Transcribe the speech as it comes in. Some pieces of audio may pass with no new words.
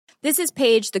This is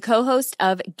Paige, the co-host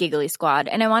of Giggly Squad,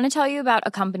 and I want to tell you about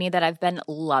a company that I've been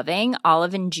loving,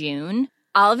 Olive and June.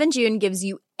 Olive and June gives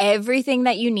you everything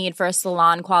that you need for a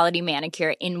salon-quality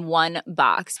manicure in one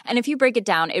box. And if you break it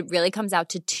down, it really comes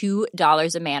out to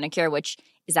 $2 a manicure, which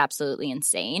is absolutely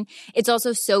insane. It's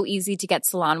also so easy to get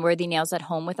salon-worthy nails at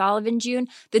home with Olive and June.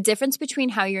 The difference between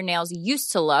how your nails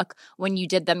used to look when you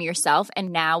did them yourself and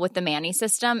now with the Mani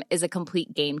system is a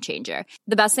complete game changer.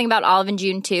 The best thing about Olive and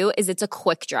June, too, is it's a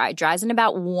quick dry. Dries in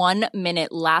about 1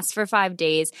 minute, lasts for 5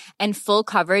 days, and full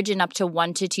coverage in up to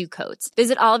 1 to 2 coats.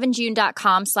 Visit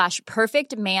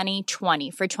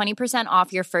oliveandjune.com/perfectmani20 for 20%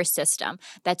 off your first system.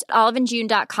 That's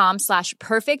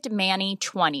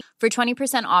oliveandjune.com/perfectmani20 for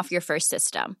 20% off your first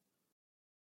system.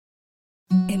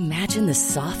 Imagine the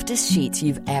softest sheets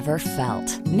you've ever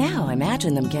felt. Now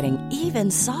imagine them getting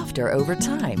even softer over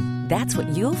time. That's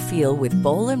what you'll feel with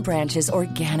Boll & Branch's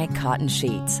organic cotton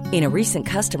sheets. In a recent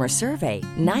customer survey,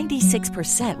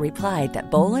 96% replied that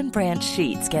Boll & Branch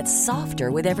sheets get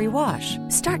softer with every wash.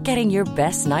 Start getting your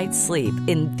best night's sleep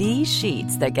in these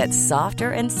sheets that get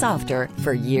softer and softer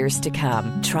for years to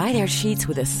come. Try their sheets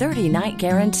with a 30-night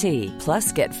guarantee.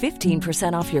 Plus, get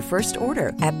 15% off your first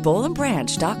order at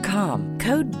bollandbranch.com.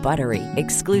 Code BUTTERY.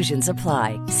 Exclusions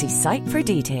apply. See site for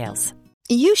details.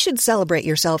 You should celebrate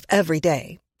yourself every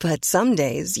day, but some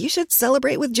days you should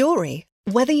celebrate with jewelry.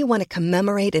 Whether you want to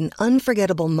commemorate an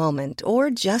unforgettable moment or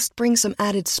just bring some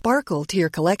added sparkle to your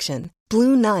collection,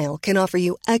 Blue Nile can offer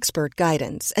you expert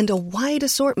guidance and a wide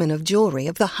assortment of jewelry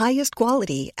of the highest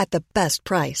quality at the best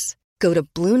price. Go to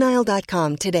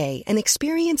BlueNile.com today and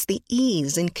experience the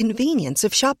ease and convenience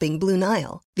of shopping Blue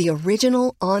Nile, the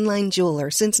original online jeweler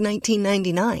since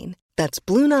 1999. That's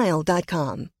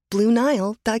BlueNile.com.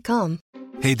 BlueNile.com.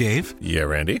 Hey, Dave. Yeah,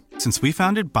 Randy. Since we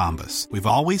founded Bombas, we've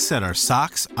always said our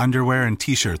socks, underwear, and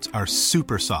T-shirts are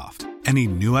super soft. Any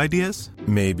new ideas?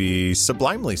 Maybe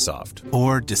sublimely soft.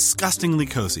 Or disgustingly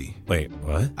cozy. Wait,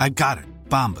 what? I got it.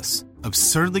 Bombas.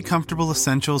 Absurdly comfortable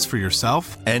essentials for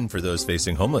yourself and for those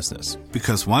facing homelessness.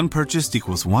 Because one purchased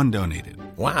equals one donated.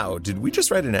 Wow, did we just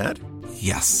write an ad?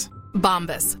 Yes.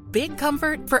 Bombas. Big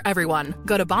comfort for everyone.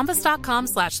 Go to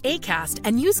bombas.com/ACAST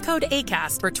and use code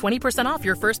ACAST for 20% off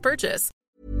your first purchase.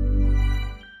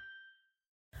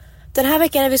 Den här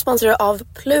veckan är vi sponsrade av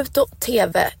Pluto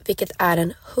TV, vilket är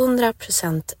en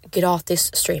 100%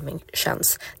 gratis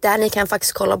streamingtjänst. Där ni kan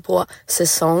faktiskt kolla på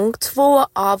säsong 2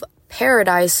 av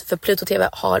Paradise, för Pluto TV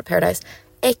har Paradise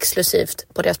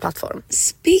exklusivt på deras plattform.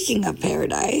 Speaking of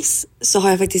Paradise så har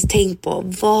jag faktiskt tänkt på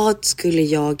vad skulle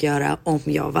jag göra om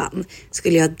jag vann?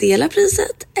 Skulle jag dela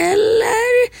priset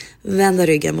eller vända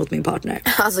ryggen mot min partner?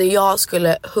 Alltså jag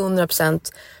skulle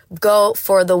 100% go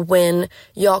for the win.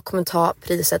 Jag kommer ta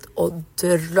priset och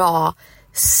dra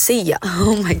Sia.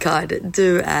 Oh my god,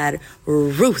 du är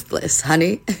ruthless,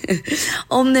 honey.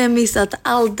 Om ni har missat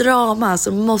all drama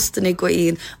så måste ni gå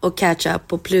in och catch up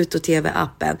på Pluto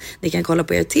TV-appen. Ni kan kolla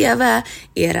på er TV,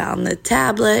 eran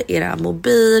tablet, eran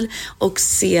mobil och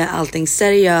se allting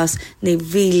seriöst. Ni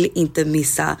vill inte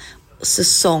missa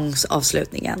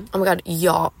säsongsavslutningen. Oh my god,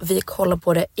 ja, vi kollar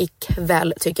på det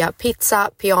ikväll tycker jag.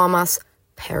 Pizza, pyjamas,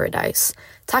 Paradise.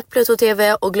 Tack Pluto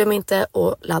TV och glöm inte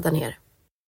att ladda ner.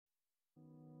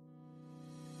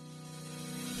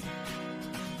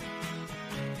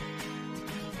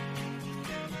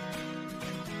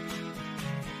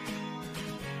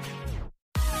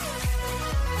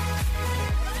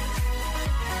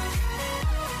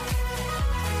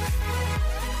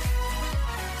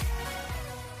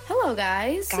 Hello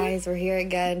guys. Guys, we're here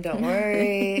again, don't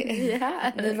worry.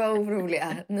 Yeah. Ni var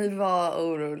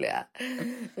oroliga.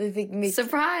 Vi fick mycket...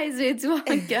 Surprise, vi är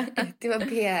tillbaka. Det var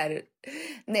PR.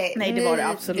 Nej, det var det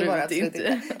absolut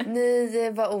inte. Ni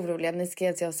var oroliga, ni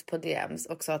skrev till oss på DMs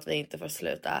och sa att vi inte får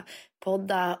sluta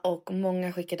podda. Och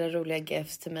många skickade roliga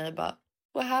gifts till mig. Bara,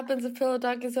 what happens if Pillow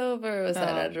Talk is over? Och så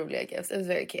här roliga gifts. It was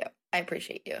very cute. I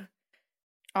appreciate you.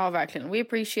 Ja, verkligen. We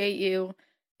appreciate you.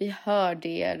 Vi hörde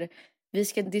er. Vi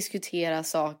ska diskutera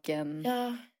saken.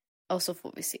 Ja. Och så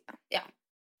får vi se. Ja.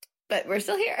 But we're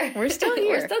still here. We're still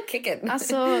here. We're still kicking.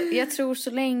 Alltså, jag tror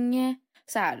så länge...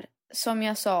 Så här, som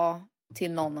jag sa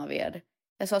till någon av er.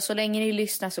 Jag sa, så länge ni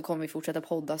lyssnar så kommer vi fortsätta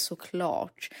podda,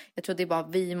 såklart. Jag tror att det är bara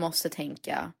vi måste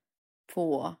tänka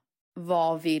på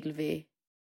vad vill vi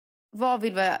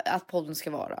att podden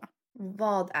ska vara.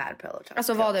 Vad är Pillow Talk?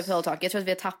 Alltså vad är Pillow Talk? Jag tror att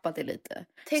vi har tappat det lite.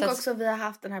 Tänk så också, vi har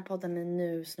haft den här podden i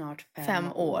nu snart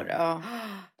 5 år. Ja.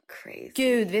 Crazy.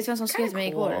 Gud, vet du vem som skrev till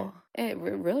mig cool. igår?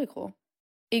 Really cool.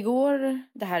 Igår,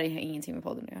 det här är ingenting med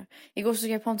podden att göra. Igår så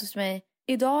skrev Pontus till mig,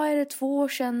 Idag är det 2 år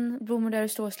sedan Blommor där du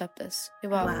står släpptes. Det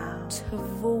var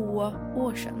 2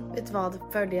 år sedan. Vet du vad?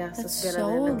 För det så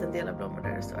spelade vi en liten del av Blommor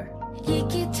där du står.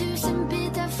 Gick i 1000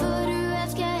 bitar för du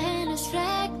älskar hennes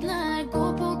fräknar.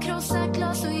 Gå på krossa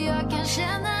glas och jag kan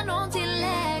känna någon till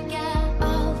läka.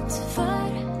 Allt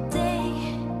för dig.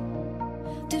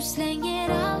 Du slänger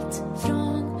allt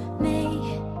från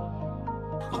mig.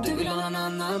 Om du vill ha en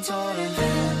annan tar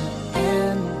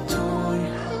en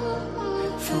tår.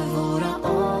 För våra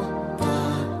 8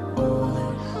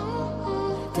 år.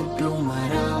 Det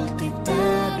blommar alltid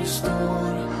där du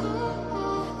står.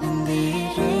 Men det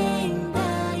är regn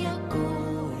där jag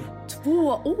går. 2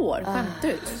 år? Skämtar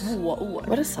du? 2 år?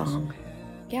 What a song.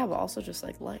 Yeah, but also just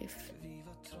like life.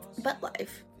 But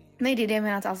life. Nej, det är det jag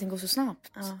menar, att allting går så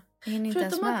snabbt. Jag hinner inte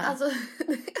ens Förutom med. att, alltså,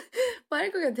 varje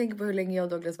gång jag tänker på hur länge jag och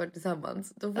Douglas varit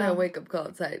tillsammans, då får jag wake up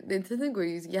call så här. Den tiden går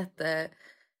ju jätte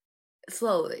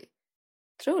slowly.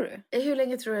 Tror du? Hur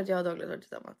länge tror du att jag och Douglas varit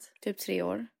tillsammans? Typ 3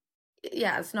 år.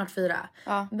 Ja, snart 4.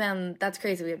 Ja. Men that's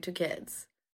crazy, we have 2 kids.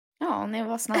 Ja, ni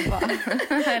var snabba. Men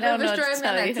förstår jag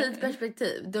menar,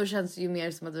 tidsperspektiv, då känns det ju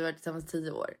mer som att vi varit tillsammans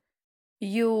 10 år.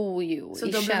 Jo, så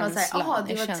då blir man såhär,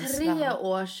 det var 3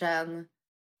 år sedan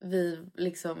vi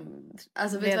liksom,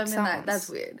 alltså vet du vad jag menar?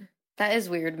 That's weird. That is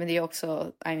weird, men det är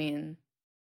också, I mean,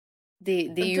 det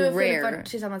är ju rare. Du har rare. varit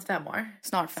tillsammans 5 år.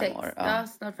 Snart 5 år. Ja,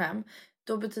 snart 5.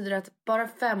 Då betyder det att bara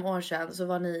 5 år sedan så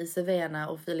var ni i Savannah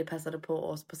och Filip hälsade på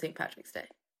oss på St. Patrick's Day.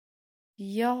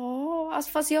 Ja,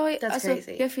 alltså fast jag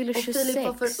fyller 26. Och Filip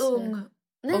var för ung.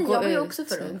 Nej, jag var ju också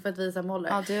för ung för att visa mål.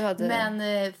 Ja, du hade...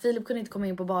 Men Filip kunde inte komma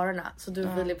in på barerna, så du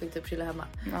och Filip fick typ chilla hemma.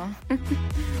 Ja.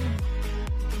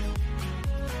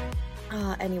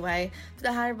 Anyway, det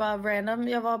här var random.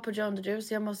 Jag var på Joe & the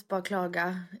Juice. Jag måste bara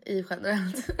klaga i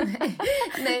generellt.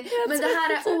 Nej. Men det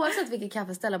här är oavsett vilket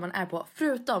kaffeställe man är på.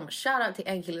 Förutom, shoutout till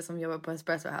en kille som jobbar på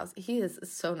Espresso House. He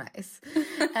is so nice.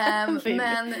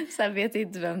 Men så jag vet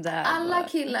inte vem det är. alla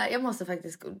killar, jag måste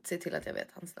faktiskt se till att jag vet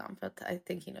hans namn, för att I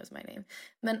think he knows my name.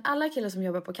 Men alla killar som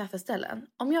jobbar på kaffeställen,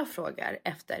 om jag frågar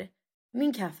efter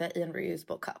min kaffe i en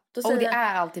reusable cup, då säger det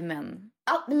är alltid män.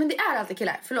 Men det är alltid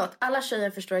killar, förlåt. Alla tjejer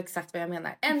förstår exakt vad jag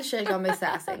menar. En tjej gav mig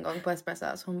sass en gång på Espresso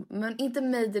House. Men inte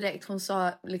mig direkt. Hon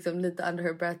sa liksom lite under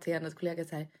her breath till hennes kollega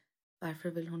så här: varför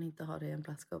vill hon inte ha det i en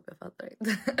plastkopp? Jag fattar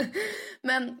inte.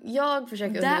 Men jag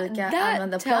försöker undvika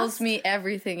använda plast. That tells me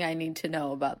everything I need to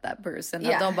know about that person.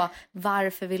 Yeah. Att de bara,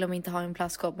 varför vill de inte ha en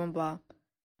plastkopp? Man bara,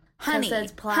 honey,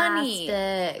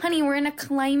 we're in a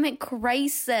climate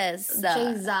crisis.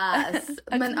 Jesus.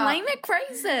 Climate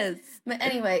crisis. Men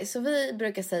anyway, så vi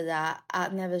brukar säga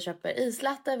att när vi köper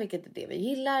islatte, vilket är det vi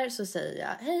gillar, så säger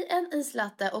jag: hej, en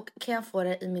islatte, och kan jag få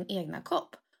det i min egna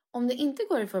kopp? Om det inte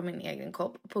går att få min egen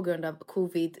kopp på grund av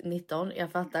covid-19,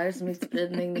 jag fattar,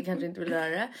 smittspridning, ni kanske inte vill röra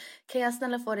det, kan jag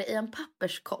snälla få det i en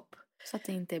papperskopp? Så att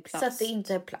det inte är plast. Så att det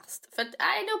inte är plast. För att,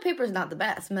 I know paper is not the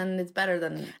best, men it's better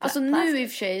than alltså plastic. Nu i och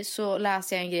för sig så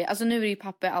läser jag en grej. Alltså nu är ju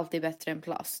papper alltid bättre än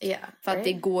plast. Yeah, för att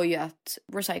det går ju att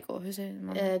recycle. Hur säger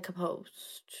man?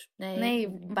 Compost. Nej,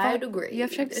 biodegrade. Jag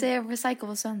försökte säga recycle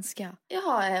på svenska.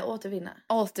 Jaha, återvinna.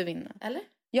 Återvinna. Eller?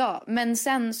 Ja, men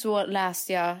sen så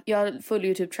läste jag följer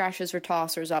ju typ Trashes for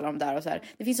Tossers och alla de där och så här.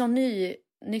 Det finns någon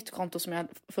nytt konto som jag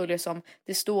följer som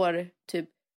det står typ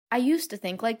I used to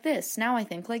think like this, now I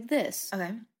think like this.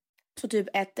 Okay. Så typ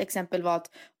ett exempel var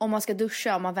att om man ska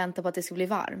duscha och man väntar på att det ska bli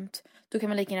varmt, då kan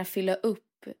man lika gärna fylla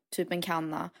upp typ en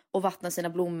kanna och vattna sina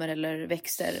blommor eller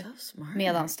växter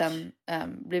medan den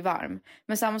blir varm.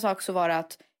 Men samma sak så var det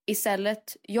att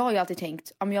istället, jag har ju alltid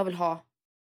tänkt om jag vill ha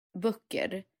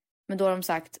böcker, men då har de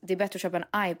sagt det är bättre att köpa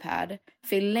en iPad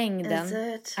för i längden.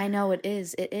 I know it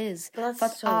is. För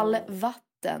att all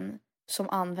vatten som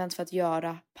används för att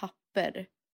göra papper,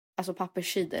 alltså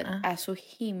papperssidor, är så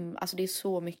alltså det är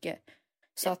så mycket.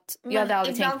 Så att jag hade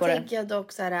aldrig tänkt på det. Ibland tänker jag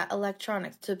dock så här,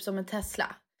 electronics, typ som en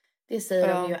Tesla. Det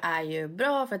säger de ju är ju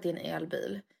bra för att det är en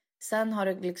elbil. Sen har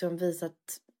det liksom visat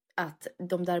att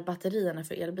de där batterierna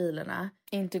för elbilarna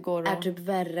inte går är typ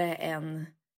värre än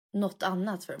något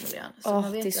annat för miljön. Så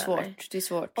man vet det är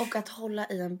svårt. Och att hålla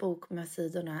i en bok med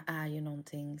sidorna är ju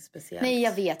någonting speciellt. Nej,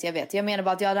 jag vet. Jag menar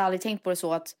bara att jag hade aldrig tänkt på det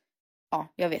så att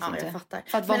jag vet inte. Jag fattar.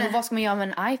 För att vad ska man göra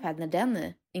med en iPad när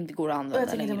den inte går att använda längre?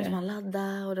 Och jag tänker, det måste man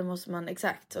ladda och det måste man,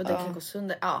 exakt. Och det kan gå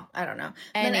sönder. I don't know.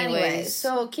 Men anyway,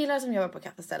 så killar som jobbar på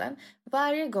kaffeställen,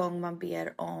 varje gång man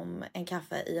ber om en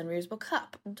kaffe i en reusable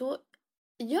cup, då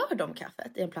gör de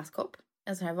kaffet i en plastkopp.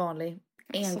 En sån här vanlig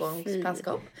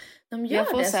engångsplastkopp. De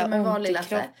gör det som en vanlig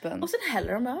latte. Och sen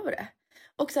häller de över det.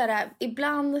 Och så här,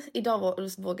 idag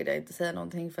vågade jag inte säga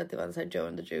någonting för att det var en sån här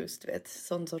Joe & the Juice, du vet,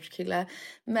 sån sorts kille.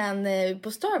 Men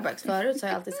på Starbucks förut så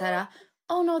har jag alltid så här: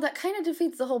 oh no, that kind of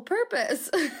defeats the whole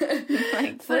purpose.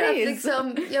 Like, för att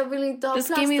liksom, jag vill inte ha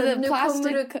plasten. Nu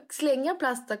kommer du slänga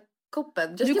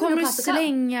plastkoppen. Du kommer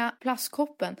slänga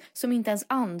plastkoppen som inte ens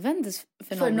användes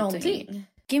för någonting.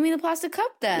 Give me the plastic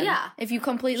cup then. Yeah. If you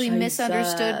completely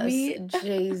misunderstood me.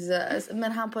 Jesus.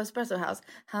 Men han på Espresso House,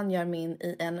 han gör min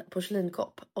i en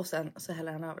porslinkopp. Och sen så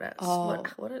häller han över det.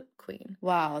 What a queen.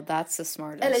 Wow, that's the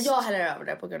smartest. Eller jag häller över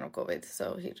det på grund av covid.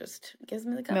 So he just gives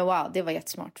me the cup. Men wow, det var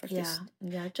jättesmart faktiskt.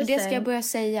 Yeah, men det ska jag börja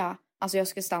säga. Alltså jag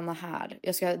ska stanna här.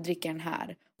 Jag ska dricka den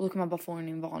här. Och då kan man bara få den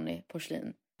i en vanlig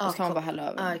porslin. Och så kan man bara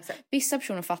hälla över. Exakt. Vissa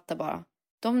personer fattar bara.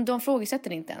 De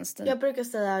frågesätter inte ens den. Jag brukar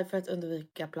säga för att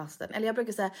undvika plasten. Eller jag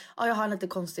brukar säga, jag har en lite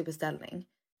konstig beställning.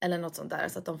 Eller något sånt där.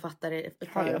 Så att de fattar det i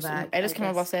förväg. Eller så kan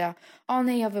man bara säga,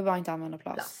 nej jag vill bara inte använda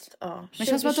plast. Men det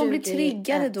känns som att de blir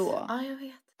triggade då. Ja, jag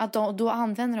vet. Att då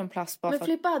använder de plast bara men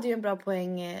Filippa hade ju en bra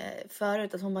poäng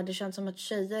förut. Att hon bara, det känns som att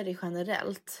tjejer i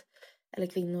generellt, eller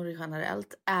kvinnor i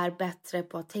generellt, är bättre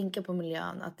på att tänka på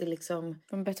miljön. Att det liksom,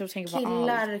 de är bättre att tänka på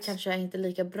killar allt. kanske är inte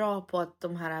lika bra på att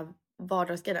de här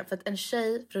vardagsgrejerna. För att en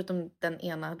tjej, förutom den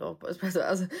ena då på Espresso,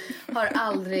 alltså, har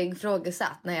aldrig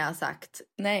frågesatt när jag har sagt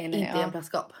nej, inte i en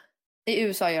plastkopp. I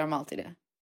USA gör de alltid det.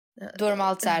 Då är de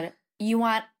alltid så här, you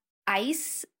want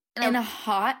ice in a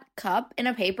hot cup in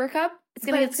a paper cup? It's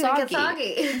gonna get soggy.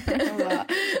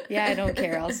 Yeah, I don't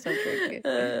care, I'll still drink it.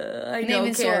 I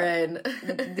know Karen.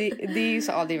 Det är ju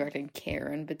så, det är verkligen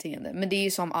Karen-beteende. Men det är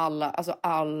ju som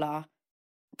alla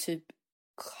typ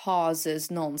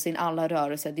causes någonsin, alla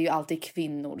rörelser, det är ju alltid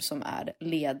kvinnor som är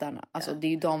ledarna. Alltså det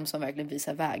är ju de som verkligen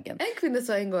visar vägen. En kvinna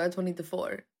sa en gång att hon inte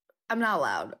får. I'm not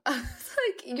allowed. It's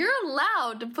like, you're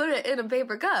allowed to put it in a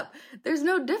paper cup. There's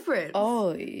no difference.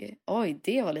 Oj,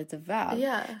 det var lite väl.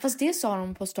 Yeah. Fast det sa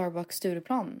de på Starbucks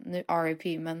Stureplan, nu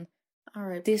RIP, men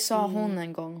det sa hon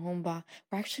en gång. Hon bara,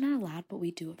 we're actually not allowed but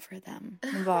we do it for them.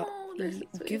 Hon bara,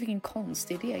 gud vilken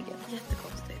konstig regel.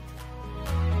 Jättekonstigt.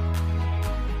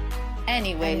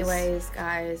 Anyways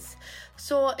guys.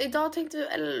 Så idag tänkte vi,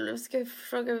 eller ska vi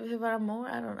fråga hur våra mår?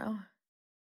 I don't know.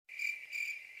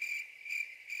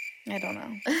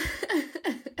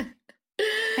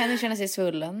 Henry känner sig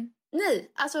svullen.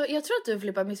 Nej, alltså jag tror att du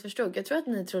Filippa missförstod. Jag tror att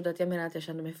ni trodde att jag menade att jag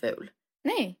kände mig ful.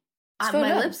 Nej,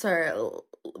 my lips are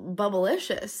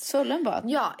bubblicious. Svullen bara.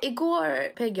 Ja,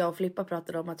 igår Peggy och Filippa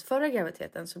pratade om att förra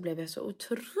graviditeten så blev jag så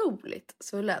otroligt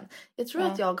svullen. Jag tror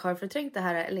att jag har förträngt det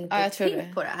här eller inte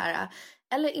tänkt på det här.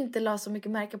 Eller inte la så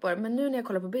mycket märke på det. Men nu när jag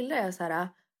kollar på bilder är jag så här,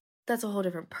 that's a whole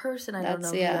different person. I don't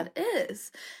know who that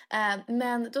is.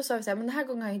 Men då sa vi så här, men den här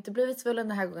gången har jag inte blivit svullen.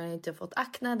 Den här gången har jag inte fått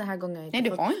akne. Den här gången har jag inte Nej,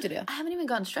 du har inte det. I haven't even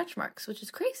gotten stretch marks, which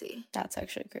is crazy. That's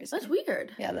actually crazy. That's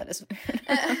weird. Yeah, that is weird.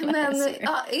 Men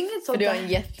inget sånt. För du har en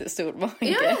jättestor mage.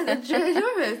 Ja,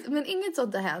 men inget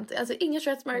sånt har hänt. Alltså inga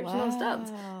stretch marks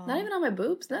någonstans. Not even on my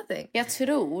boobs, nothing. Jag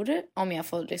tror, om jag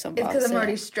får liksom bara it's because I'm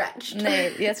already stretched.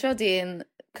 Nej, jag tror att det är en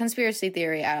conspiracy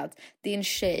theory är att det är en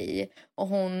tjej och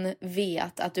hon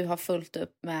vet att du har fullt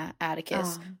upp med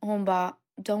Atticus. Och hon bara,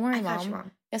 don't worry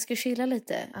mom, jag ska chilla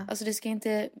lite. Alltså det ska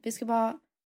inte, vi ska bara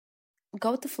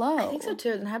go with the flow. I think so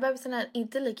too. Den här bebisen är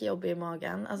inte lika jobbig i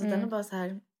magen. Alltså den är bara så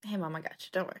här, hey mama got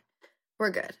you, don't worry.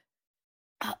 We're good.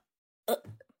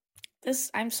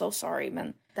 I'm so sorry,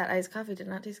 man. That iced coffee did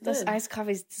not taste good. This iced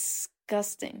coffee is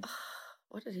disgusting.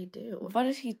 What did he do? What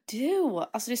did he do?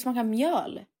 Alltså det smakar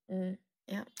mjöl.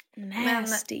 Yeah.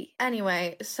 Nasty. Men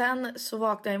anyway, sen så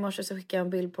vaknade jag i morse så skickade jag en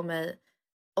bild på mig.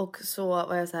 Och så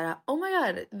var jag så här, oh my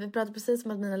god, vi pratade precis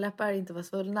om att mina läppar inte var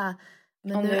svullna.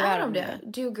 Men om nu är de det.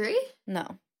 Do you agree? No.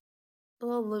 A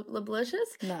little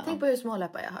liplicious? No. Tänk på hur små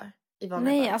läppar jag har.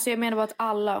 Nej, alltså jag menar bara att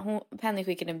alla, Penny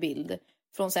skickade en bild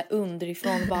från så här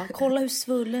underifrån och bara, kolla hur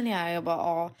svullen jag är. Jag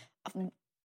bara,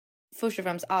 först och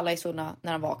främst alla är svullna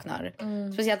när de vaknar.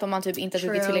 Speciellt om man typ inte har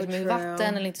druckit tillräckligt mycket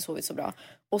vatten eller inte sovit så bra.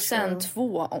 Och sen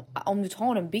om du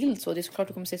tar en bild så, det är såklart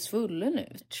du kommer se svullen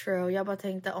ut. True, jag bara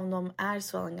tänkte om de är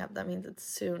swelling up, that means it's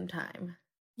soon time.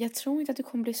 Jag tror inte att du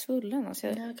kommer bli svullen. Alltså,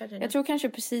 jag tror kanske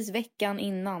precis veckan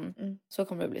innan så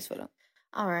kommer du bli svullen.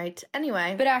 All right,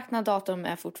 anyway. Beräknad datum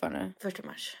är fortfarande 1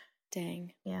 mars.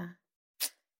 Dang. Yeah.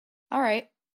 All right,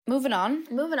 moving on.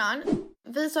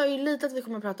 Vi sa ju lite att vi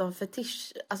kommer att prata om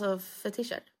fetischer.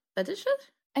 Fetischer?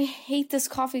 I hate this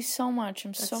coffee so much.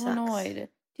 I'm so annoyed.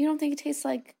 You don't think it tastes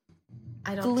like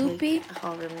I don't gloopy? take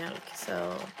havremjölk,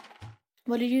 so...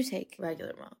 What did you take?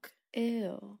 Regular milk.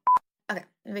 Ew. Okej,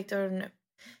 Victor nu.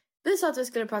 Vi sa att vi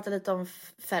skulle prata lite om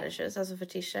fetishes, alltså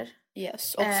fetischer.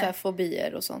 Yes, och så här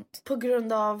fobier och sånt. På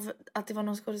grund av att det var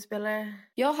någon skådespelare?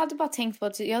 Jag hade bara tänkt på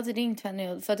att jag hade ringt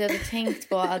henne för att jag hade tänkt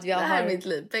på att jag det här har... är mitt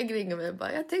liv. Peg ringer mig och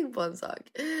bara, jag har tänkt på en sak.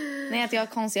 Nej, att jag har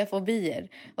konstiga fobier.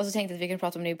 Och så tänkte jag att vi kan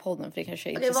prata om det i podden för det kanske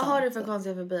är intressant. Vad har du för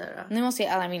konstiga fobier då? Nu måste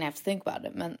jag, I mean I have to think about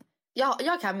it, men... Ja,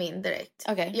 jag kan min direkt.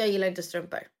 Okay. Jag gillar inte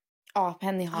strumpor. Ja,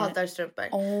 Penny har... Hatar strumpor.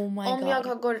 Oh my Om God. jag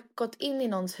har gått in i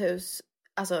någons hus,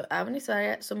 alltså även i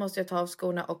Sverige, så måste jag ta av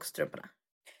skorna och strumporna.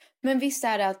 Men visst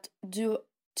är det att du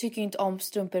tycker inte om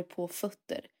strumpor på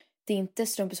fötter. Det är inte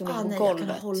strumpor som ligger på golvet.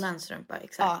 Jag kan hålla en strumpa,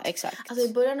 exakt. Ja, exakt. Alltså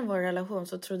i början av vår relation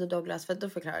så trodde Douglas, för att då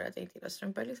förklarade jag att jag inte gillar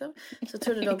strumpor liksom. Så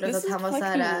trodde Douglas att han var så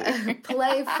här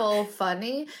playful,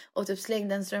 funny och typ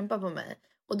slängde en strumpa på mig.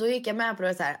 Och då gick jag med på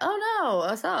det så här, oh no,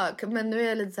 a sock. Men nu är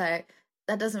jag lite så här,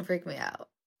 that doesn't freak me out.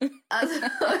 Alltså,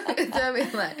 jag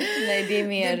menar. Nej, det är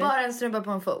mer... Det är bara en strumpa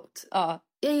på en fot. Ja.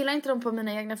 Jag gillar inte dem på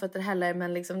mina egna fötter heller,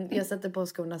 men liksom, jag sätter på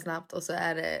skorna snabbt och så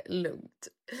är det lugnt.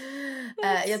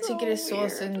 Jag tycker det är så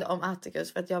synd om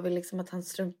Atticus för att jag vill liksom att hans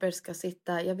strumpor ska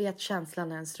sitta. Jag vet känslan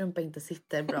när en strumpa inte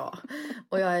sitter bra.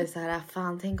 Och jag är så här,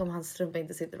 fan, tänk om hans strumpa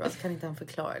inte sitter bra så kan inte han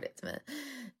förklara det till mig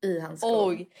i hans skor.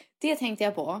 Oj, det tänkte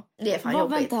jag på. Det är fan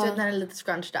jobbigt, du vet när det är lite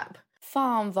scrunched up.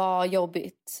 Fan vad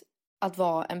jobbigt att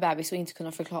vara en bebis och inte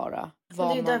kunna förklara vad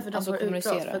man... Det är därför de får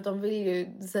utbrott, för att de vill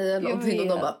ju säga någonting och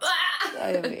de bara...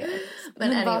 Ja, jag vet. Men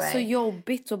anyway. Bara så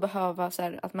jobbigt att behöva så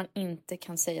här, att man inte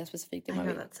kan säga specifikt det man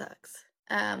vill. That sucks.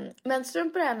 Men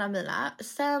strumpor är en av mina.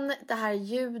 Sen det här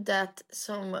ljudet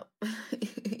som...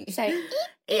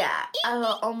 Ja,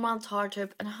 alltså om man tar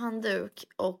typ en handduk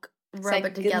och rub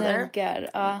it together.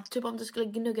 Gnuggar, typ om du skulle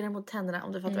gnugga den mot tänderna,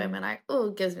 om du fattar vad jag menar.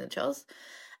 Gives me chills.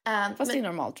 Fast det är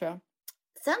normalt tror jag.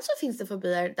 Sen så finns det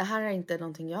fobier, det här är inte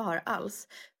någonting jag har alls.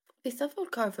 Vissa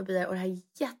folk har fobier och det här är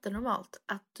jättenormalt.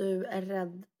 Att du är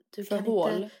rädd. Du för kan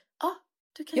hål? Inte, ja,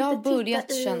 du kan jag har inte börjat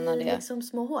titta känna i det. Liksom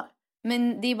små hål.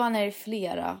 Men det är bara när det är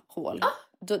flera hål.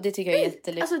 Det tycker jag är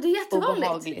jätteligt. Alltså det är jättevanligt.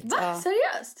 Obehagligt. Va?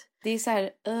 Seriöst? Det är så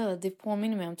här, det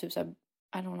påminner mig om typ så här,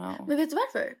 I don't know. Men vet du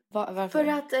varför? Varför? För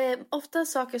att ofta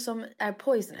saker som är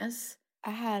poisonous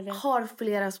har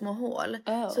flera små hål.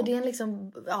 Så det är en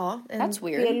liksom, en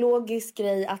biologisk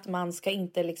grej att man ska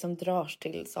inte liksom dras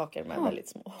till saker med väldigt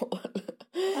små hål.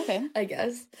 Okay. I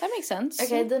guess. That makes sense.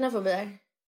 Okej, dina fobier.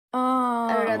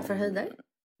 Är du rädd för höjder?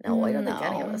 No, I don't think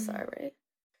any of us are, right?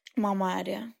 Mamma är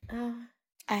det.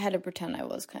 I had to pretend I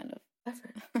was kind of.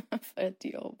 Varför? För ett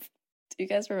jobb. Do you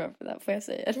guys remember that? Får jag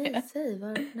säga det? Nej, säg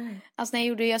nej. Alltså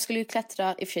när jag skulle ju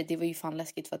klättra. I och för sig, det var ju fan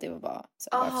läskigt för att det var bara...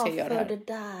 varför ska jag göra det här? För det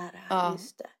där. Ja.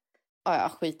 Just det. Ja,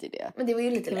 skit i det. Men det var ju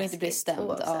lite läskigt. Jag vill inte bli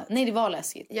stämd. Ja. Nej, det var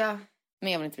läskigt. Ja.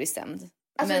 Men jag vill inte bli stämd.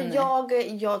 Alltså men...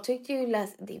 jag tyckte ju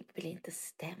det blir inte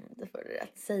stämd för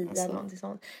att säga någonting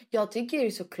sånt. Jag tycker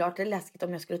ju såklart det är läskigt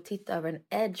om jag skulle titta över en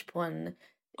edge på en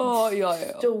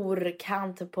stor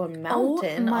kant på en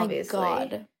mountain. Oh my obviously.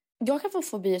 God. Jag kan få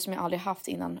fobier som jag aldrig haft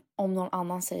innan. Om någon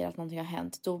annan säger att någonting har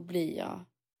hänt, då blir jag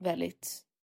väldigt...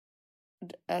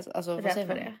 Alltså, vad säger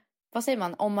man? Det. Vad säger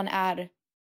man? Om man är...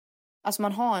 Alltså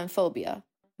man har en fobia,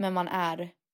 men man är...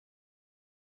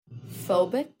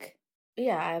 Phobic?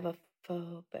 Yeah, I have a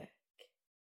phobic.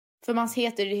 För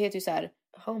det heter ju så här...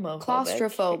 Homophobic.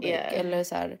 Claustrophobic. Yeah. Eller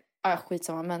så här...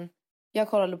 skitsamma, men... Jag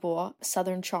kollade på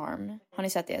Southern Charm. Har ni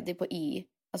sett det? Det är på E.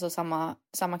 Alltså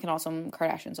samma kanal som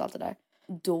Kardashians och allt det där.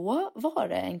 Då var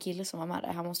det en kille som var med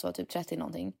där. Han måste vara typ 30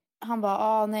 någonting. Han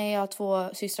bara, nej jag har 2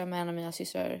 systrar, med en av mina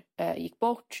systrar gick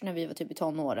bort när vi var typ i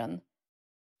tonåren.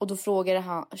 Och då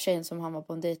frågade tjejen som han var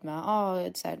på en dejt med,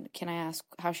 can I ask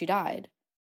how she died?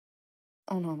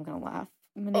 Oh no, I'm gonna laugh.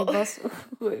 Men det var så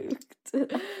sjukt.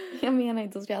 Jag menar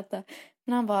inte att skratta.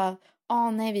 Men han bara,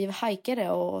 nej vi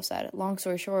hajkade och så här, long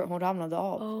story short, hon ramlade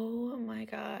av. Oh my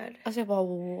god. Alltså jag bara,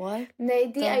 what? Nej,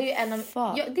 det är ju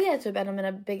det är typ en av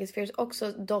mina biggest fears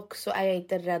också. Dock så är jag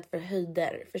inte rädd för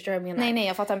höjder. Förstår du vad jag menar? Nej,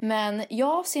 jag fattar. Men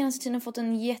jag senaste tiden fått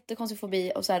en jättekonstig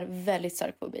fobi och så här väldigt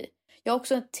stark fobi. Jag har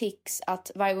också en tics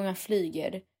att varje gång jag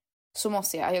flyger så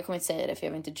måste jag kommer inte säga det för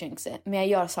jag vill inte jinx det, men jag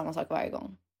gör samma sak varje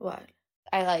gång. What?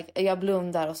 Jag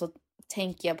blundar och så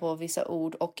tänker jag på vissa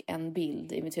ord och en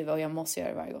bild i mitt huvud och jag måste göra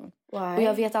det varje gång. Why? Och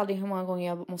jag vet aldrig hur många gånger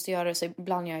jag måste göra det, så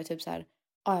ibland gör jag typ så här,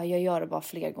 jag gör det bara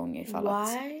fler gånger ifall att...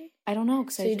 Why? I don't know.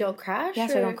 So you don't crash?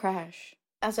 Yes, I don't crash.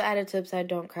 Alltså är det typ så här,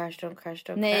 don't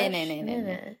crash?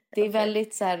 Nej. Det är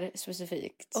väldigt så här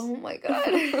specifikt. Oh my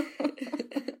god.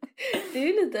 Det är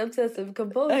ju lite obsessive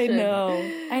compulsion.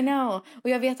 I know. Och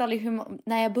jag vet aldrig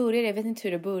när jag började, jag vet inte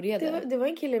hur det började. Det var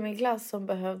en kille i min klass som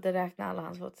behövde räkna alla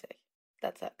hans fotsteg.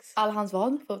 That sucks. Alla hans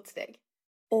vad? Fotsteg.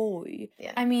 Oj.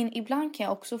 Yeah. I mean, ibland kan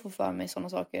jag också få för mig såna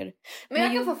saker. Men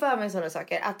jag kan få för mig såna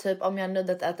saker. Att typ om jag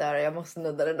nuddat ett öra, jag måste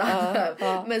nudda den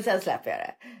andra. Men sen släpper jag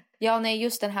det. Ja, nej,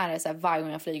 just den här är så här, varje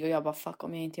gång jag flyger och jag bara fuck,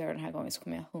 om jag inte gör det den här gången så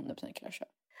kommer jag 100% krascha.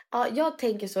 Ja, jag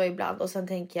tänker så ibland och sen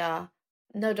tänker jag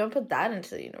no, don't put that into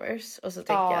the universe. Och så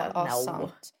tänker jag no.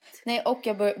 Sant. Nej, och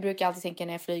jag brukar alltid tänka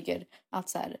när jag flyger att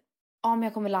så här, men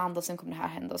jag kommer landa och sen kommer det här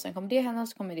hända och sen kommer det hända och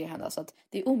så kommer det hända. Så att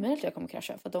det är omöjligt att jag kommer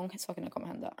krascha för att de sakerna kommer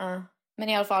hända. Men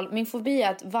i alla fall, min fobi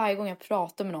är att varje gång jag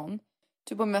pratar med någon,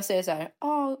 typ om jag säger så här,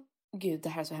 gud det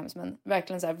här är så hemskt, men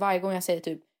verkligen så här, varje gång jag säger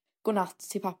typ godnatt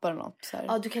till pappa eller något så här.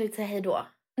 Ja, du kan inte säga hej då.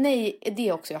 Nej,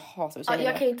 det också, jag hatar att säga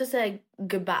jag kan inte säga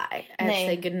goodbye. I have to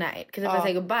say good night. Because if I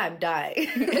say goodbye, I'm dying.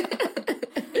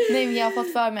 Nej, men jag har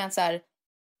fått för mig att så här,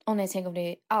 nej, tänk om det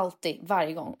är alltid,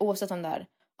 varje gång, oavsett om det är,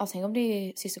 tänk om det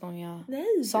är sista gången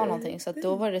jag sa någonting, så att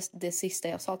då var det sista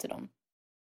jag sa till dem.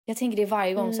 Jag tänker det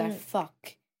varje gång så här,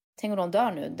 fuck. Tänk om de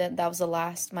dör nu. That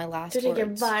was my last words. Du tänker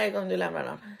words. varje gång du lämnar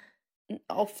dem?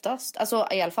 Oftast. Alltså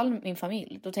i alla fall min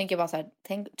familj. Då tänker jag bara så här,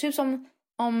 typ som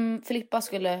om Filippa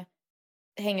skulle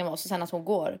hänga med oss och sen att hon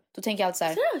går. Då tänker jag alltid så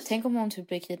här, tänk om hon typ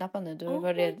blir kidnappad nu. Då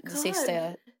var det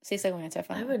sista gången jag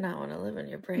träffade henne. I would not want to live in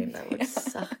your brain. That would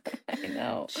suck. I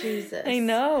know. Jesus. I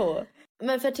know.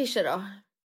 Men fetischer då?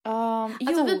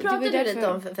 Jo, vi pratade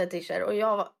lite om fetischer och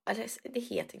det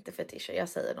heter inte fetischer, jag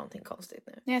säger någonting konstigt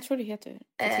nu. Nej, jag tror det heter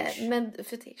fetisch. Men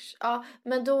fetisch. Ja,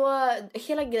 men då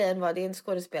hela grejen var, det är en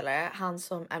skådespelare, han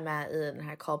som är med i den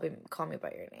här Call Me By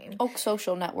Your Name. Och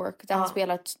Social Network, där han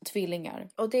spelar tvillingar.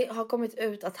 Och det har kommit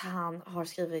ut att han har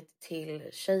skrivit till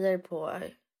tjejer på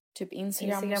typ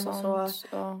Instagram och sånt.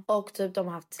 Och typ de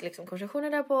har haft liksom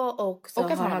konversationer där på. Och att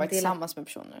han har varit tillsammans med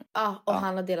personer. Ja, och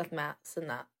han har delat med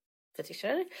sina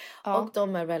fetischer. Och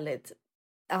de är väldigt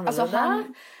annorlunda.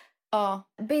 Alltså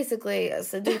basically,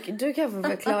 alltså, du kan få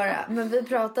förklara. Men vi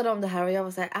pratade om det här och jag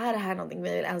var så här, är det här någonting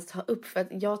vi vill ens ta upp? För att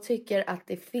jag tycker att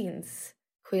det finns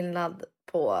skillnad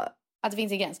på... Att det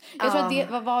finns en gräns. Jag tror att det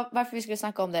varför vi skulle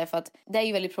snacka om det är för att det är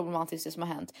ju väldigt problematiskt det som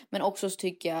har hänt. Men också så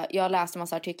tycker jag har läst en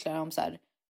massa artiklar om så här,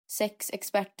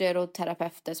 sexexperter och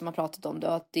terapeuter som har pratat om det.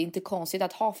 Och att det är inte konstigt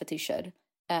att ha fetischer.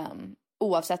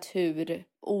 Oavsett hur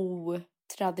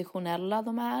traditionella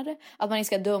de är. Att man inte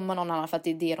ska döma någon annan för att det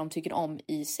är det de tycker om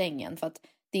i sängen. För att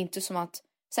det är inte som att...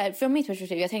 Så här, från mitt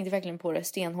perspektiv, jag tänkte verkligen på det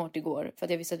stenhårt igår. För att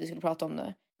jag visste att vi skulle prata om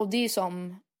det. Och det är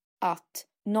som att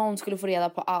någon skulle få reda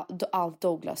på allt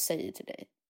Douglas säger till dig.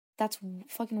 That's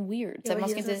fucking weird. Yeah, man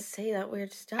ska inte say that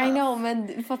weird stuff. I know,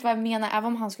 men för att vad jag menar, även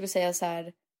om han skulle säga så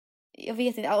här... Jag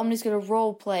vet inte, om ni skulle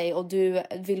roleplay och du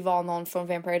vill vara någon från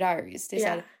Vampire Diaries. Det är så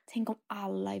här, tänk om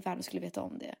alla i världen skulle veta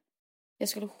om det. Jag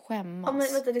skulle skämmas. Ja,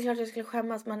 men vänta, det är klart jag skulle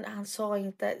skämmas. Men han sa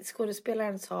inte...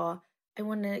 Skådespelaren sa... I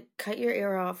want to cut your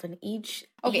ear off and eat it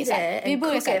vi and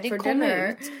börjar cook så här, it for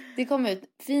dinner. Det kom ut.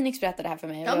 Phoenix berättade det här för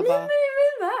mig. Och Ja, jag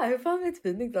men bara, hur fan vet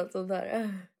Phoenix allt sånt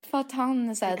där? för att han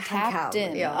är så här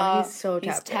tapped in. Ja,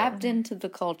 he's tapped into the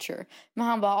culture. Men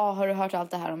han bara, har du hört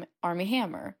allt det här om Army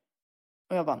Hammer?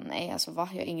 Och jag bara, nej, alltså va?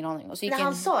 Jag har ingen aning. Och så gick när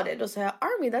han sa det, då sa jag,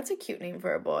 Army, that's a cute name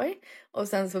for a boy. Och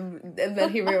sen så, then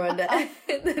he ruined it.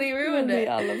 Then he ruined it. I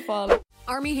alla fall.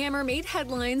 Army Hammer made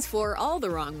headlines for all the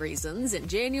wrong reasons in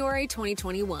January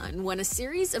 2021 when a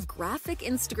series of graphic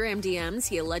Instagram DMs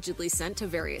he allegedly sent to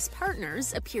various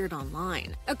partners appeared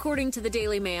online. According to the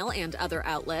Daily Mail and other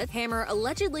outlets, Hammer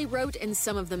allegedly wrote in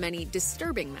some of the many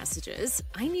disturbing messages,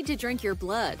 I need to drink your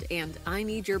blood and I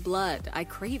need your blood. I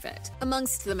crave it.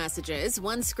 Amongst the messages,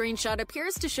 one screenshot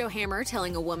appears to show Hammer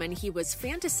telling a woman he was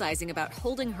fantasizing about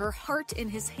holding her heart in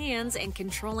his hands and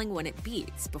controlling when it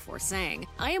beats before saying,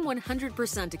 I am 100%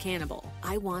 a cannibal.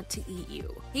 I want to eat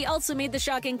you. He also made the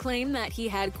shocking claim that he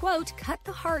had, quote, cut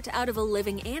the heart out of a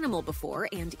living animal before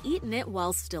and eaten it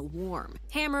while still warm.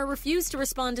 Hammer refused to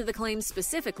respond to the claim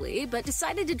specifically, but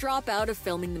decided to drop out of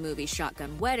filming the movie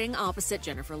Shotgun Wedding opposite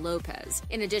Jennifer Lopez.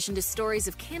 In addition to stories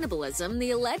of cannibalism,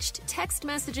 the alleged text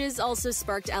messages also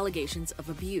sparked allegations of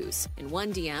abuse. In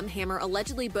one DM, Hammer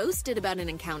allegedly boasted about an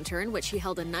encounter in which he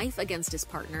held a knife against his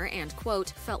partner and, quote,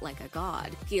 felt like a god.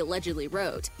 He allegedly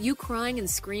wrote, you crying and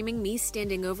screaming, me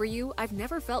standing over you, I've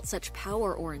never felt such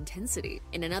power or intensity.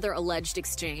 In another alleged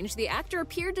exchange, the actor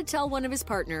appeared to tell one of his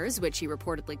partners, which he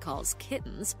reportedly calls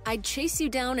kittens, I'd chase you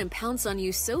down and pounce on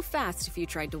you so fast if you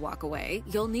tried to walk away,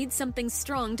 you'll need something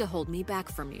strong to hold me back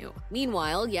from you.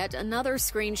 Meanwhile, yet another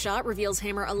screenshot reveals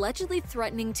Hammer allegedly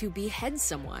threatening to behead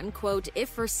someone, quote, if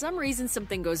for some reason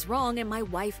something goes wrong and my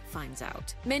wife finds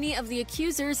out. Many of the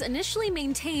accusers initially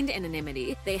maintained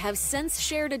anonymity. They have since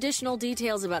shared additional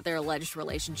details about their alleged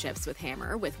relationships with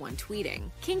Hammer, with one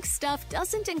tweeting, "Kink stuff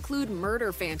doesn't include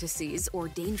murder fantasies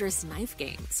or dangerous knife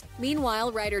games."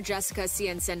 Meanwhile, writer Jessica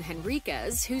Ciensen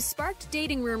Henriquez, who sparked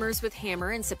dating rumors with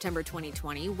Hammer in September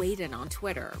 2020, weighed in on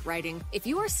Twitter, writing, "If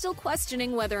you are still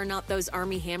questioning whether or not those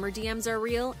Army Hammer DMs are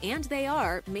real, and they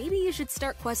are, maybe you should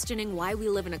start questioning why we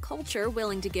live in a culture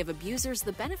willing to give abusers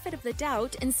the benefit of the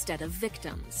doubt instead of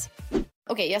victims."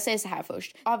 Okej, jag säger så här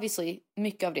först. Obviously,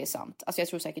 mycket av det är sant. Alltså jag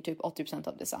tror säkert typ 80%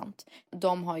 av det är sant.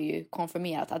 De har ju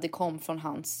konfirmerat att det kom från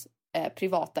hans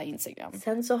privata Instagram.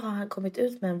 Sen så har han kommit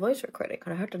ut med en voice recording.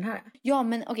 Har du hört den här? Ja,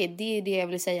 men okej, det är det jag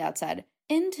vill säga. Att så här,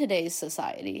 in today's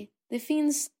society, det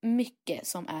finns mycket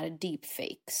som är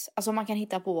deepfakes. Alltså man kan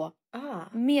hitta på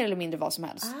mer eller mindre vad som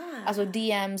helst. Alltså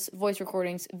DMs, voice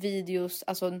recordings, videos.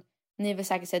 Alltså ni vill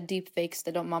säkert säga deepfakes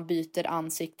där man byter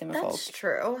ansikte med folk. That's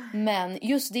true. Men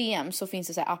just DM så finns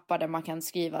det så här appar där man kan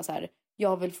skriva så här: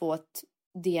 jag vill få ett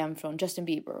DM från Justin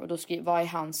Bieber. Och då skriver, vad är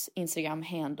hans Instagram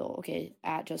handle? Okej,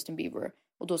 @Justin Bieber.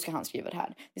 Och då ska han skriva det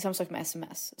här. Det är samma sak med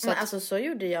sms. Så men att, alltså så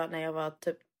gjorde jag när jag var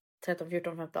typ 13,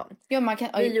 14, 15. ja, man kan,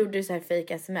 vi gjorde ju så här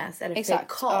fake sms eller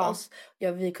exakt, fake calls.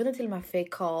 Ja, vi kunde till och med fake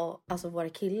call alltså våra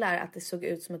killar att det såg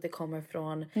ut som att det kommer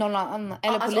från någon annan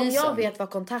eller alltså, polisen. om jag vet vad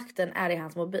kontakten är i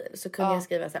hans mobil så kunde jag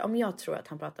skriva så här: om jag tror att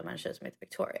han pratar med en tjej som heter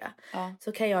Victoria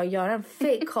så kan jag göra en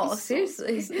fake call.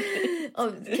 Seriously.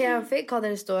 Och kan jag en fake call där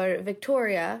det står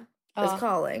Victoria is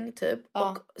calling typ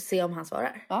och se om han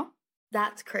svarar.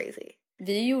 That's crazy.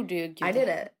 Vi gjorde ju I did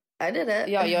it.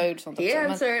 Ja, jag gjorde sånt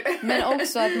också. Men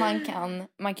också att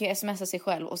man kan ju smsa sig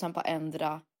själv och sen bara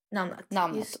ändra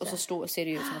namnet och så ser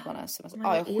det ut som att man är sms.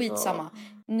 Ja, skitsamma.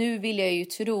 Nu vill jag ju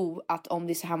tro att om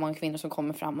det är så här många kvinnor som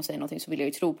kommer fram och säger någonting så vill jag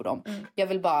ju tro på dem. Jag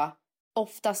vill bara,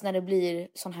 oftast när det blir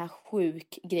sån här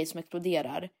sjuk grej som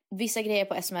exploderar. Vissa grejer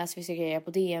på sms, vissa grejer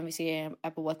på DM, vissa grejer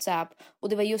är på WhatsApp. Och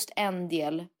det var just en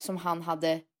del som han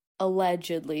hade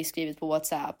allegedly skrivit på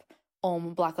WhatsApp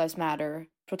om Black Lives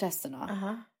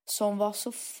Matter-protesterna. Som var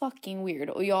så fucking weird.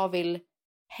 Och jag vill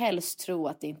helst tro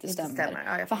att det inte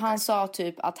stämmer. Ja, för han sa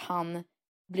typ att han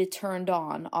blir turned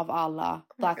on av alla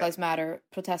Black Lives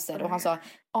Matter-protester. Och han sa,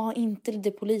 inte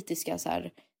det politiska så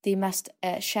här. Det är mest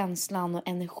känslan och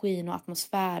energin och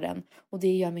atmosfären. Och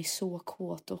det gör mig så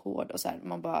kåt och hård. Och så här,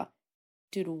 man bara,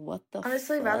 dude, what the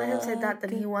honestly, fuck? Rather him say that than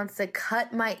he wants to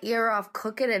cut my ear off,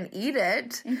 cook it and eat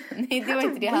it. Nej, det var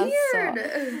inte det han sa.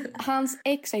 Hans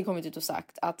ex har ju kommit ut och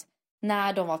sagt att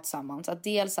när de var tillsammans, att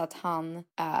dels att han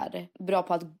är bra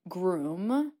på att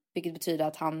groom, vilket betyder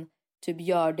att han typ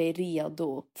gör dig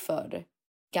redo för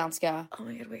ganska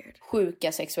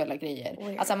sjuka sexuella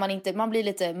grejer. Alltså man blir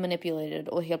lite manipulated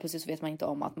och helt plötsligt så vet man inte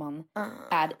om att man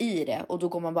är i det och då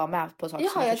går man bara med på saker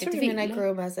som man kanske inte vill. Ja, jag tror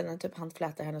att groom är typ han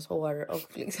flätar hennes hår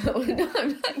och liksom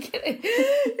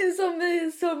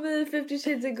som i 50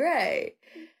 Shades of Grey.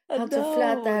 Han typ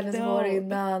flätar hennes hår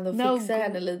innan och fixar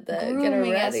henne lite. Get her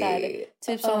ready.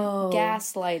 Typ som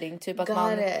gaslighting. Typ att he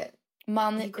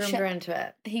groomed her into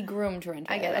it. He groomed her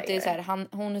into it. Att det är så här,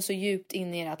 hon är så djupt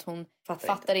inne i det att hon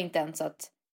fattar inte ens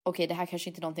att okej, det här kanske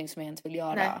inte är någonting som jag inte vill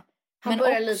göra. Nej. Han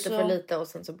börjar lite för lite och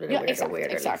sen så blir det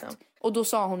weirder. Exakt. Liksom. Och då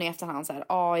sa hon i efterhand så här,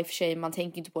 i och för sig man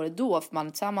tänker inte på det då för man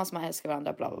är tillsammans, man älskar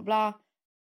varandra, bla bla bla.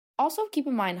 Also keep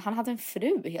in mind, han hade en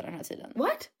fru hela den här tiden.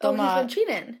 What? He's been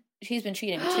cheating? She's been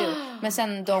cheating too. Men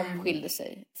sen de skilde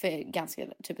sig för ganska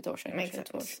typ ett år sedan.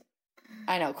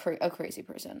 I know, a crazy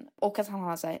person. Och att han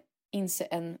hade så här,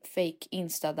 en fake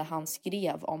Insta där han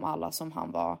skrev om alla som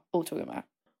han var otrogen med.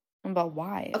 Man bara,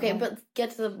 why? Okay, but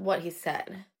get to what he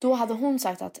said. Då hade hon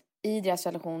sagt att i deras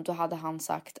relation, då hade han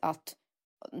sagt att,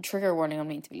 trigger warning om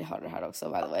ni inte vill höra det här också,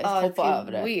 by the way. Hoppa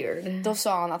över det. Weird. Då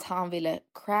sa han att han ville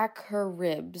crack her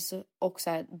ribs och så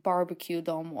här, barbecue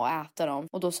dem och äta dem.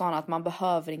 Och då sa han att man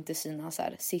behöver inte sina så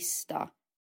här, sista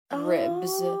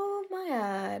ribs. Oh my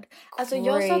god. Alltså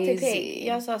jag sa till Peg,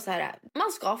 jag sa så här: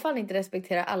 man ska fan inte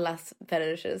respektera allas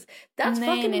fetishes.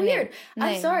 That's fucking weird.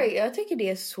 I'm sorry, jag tycker det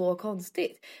är så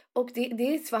konstigt. Och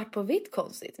det är svart på vitt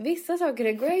konstigt. Vissa saker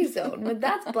är grey zone, men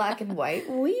that's black and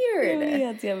white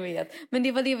weird. Jag vet. Men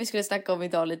det var det vi skulle snacka om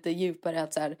idag lite djupare.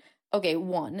 Att så här, okej,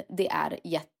 det är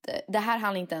det här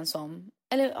handlar inte ens om.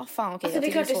 Eller, alltså det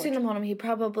är klart det är synd om honom. He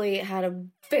probably had a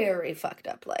very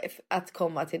fucked up life att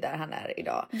komma till där han är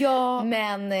idag. Ja.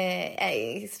 Men,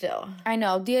 still. I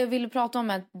know. Det jag ville prata om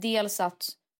är dels att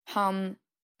han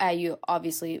är ju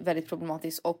obviously väldigt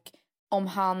problematisk. Och om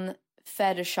han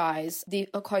fetishize, det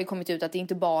har ju kommit ut att det är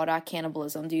inte bara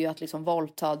cannibalism. Det är ju att liksom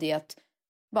våldta, det är att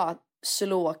bara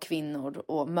slå kvinnor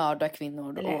och mörda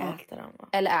kvinnor.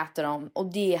 Eller äta dem. Och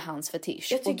det är hans fetisch.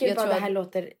 Jag tycker bara det här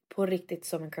låter på riktigt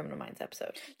som en Criminal Minds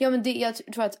episode. Ja, men jag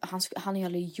tror att han har ju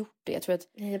aldrig gjort det. Jag tror att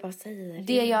nej, jag bara säger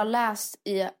det jag har läst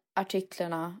i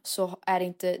artiklarna så är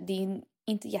det är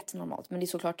inte jättenormalt, men det är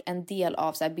såklart en del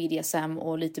av så här BDSM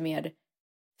och lite mer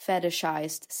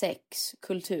fetishized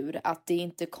sexkultur, att det är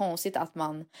inte konstigt att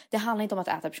det handlar inte om att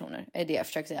äta personer, är det jag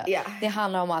försöker säga. Yeah. Det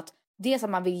handlar om att dels att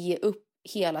man vill ge upp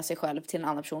hela sig själv till en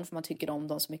annan person för man tycker om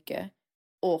dem så mycket,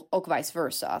 och vice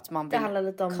versa, att man vill det handlar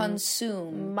lite om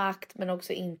consume makt, men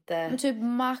också inte, men typ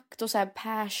makt och så här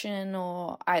passion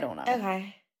och I don't know.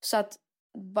 Okay. Så att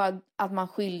bara att man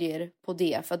skiljer på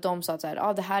det, för att de sa att så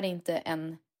här, det här är inte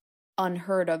en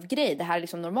unheard of grej, det här är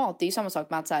liksom normalt. Det är ju samma sak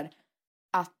med att så här,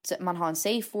 att man har en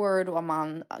safe word och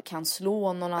man kan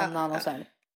slå någon annan och så här.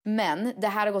 Men det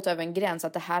här har gått över en gräns,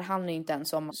 att det här handlar ju inte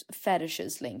ens om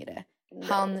fetishes längre.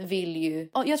 Han vill ju,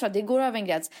 jag tror att det går över en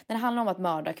gräns när det handlar om att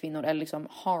mörda kvinnor eller liksom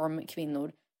harm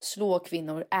kvinnor, slå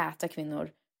kvinnor, äta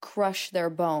kvinnor, crush their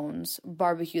bones,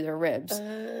 barbecue their ribs.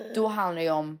 Då handlar det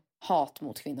ju om hat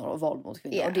mot kvinnor och våld mot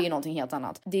kvinnor. Och det är någonting helt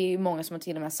annat. Det är ju många som har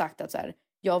till och med sagt att så här,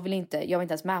 jag vill inte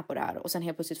ens med på det här, och sen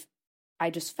helt plötsligt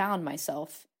I just found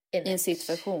myself i en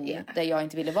situation där jag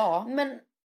inte ville vara. Men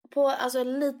på alltså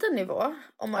en liten nivå,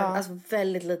 om man, alltså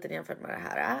väldigt liten jämfört med det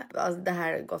här. Alltså, det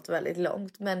här har gått väldigt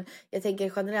långt, men jag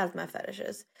tänker generellt med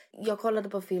fetishes. Jag kollade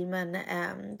på filmen,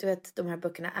 du vet de här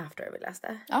böckerna After vi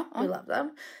läste. We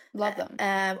love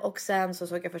them. Och sen så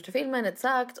såg jag första filmen, ett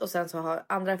sagt, och sen så har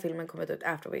andra filmen kommit ut,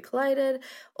 After We Collided.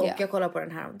 Och jag kollade på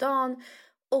den här om dagen.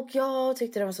 Och jag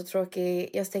tyckte den var så tråkig.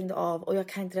 Jag stängde av och jag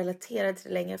kan inte relatera till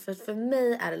det längre. För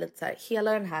mig är det lite så här,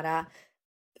 hela den här,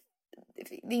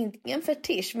 det är inte en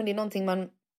fetisch, men det är någonting man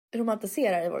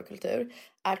romantiserar i vår kultur.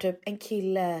 Är typ en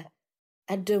kille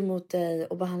är dum mot dig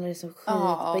och behandlar dig som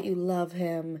skit, but you love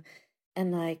him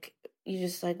and like you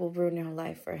just like will ruin your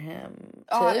life for him. Typ.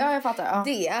 Ja, jag fattar.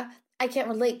 Det, I can't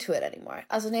relate to it anymore.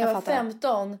 Alltså när jag var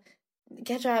 15,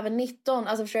 kanske även 19,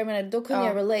 alltså förstår jag menar, då kunde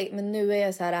jag relate, men nu är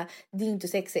jag så här, det är inte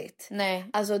sexigt. Nej.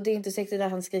 Alltså det är inte sexigt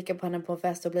att han skriker på henne på en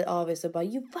fest och blir avis och bara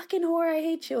you fucking whore,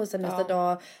 I hate you, och sen nästa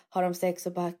dag har de sex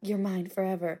och bara you're mine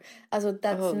forever. Alltså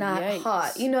that's not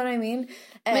hot, you know what I mean?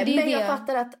 Men jag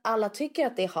fattar att alla tycker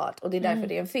att det är hot och det är därför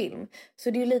det är en film.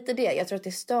 Så det är ju lite det, jag tror att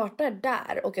det startar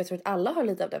där, och jag tror att alla har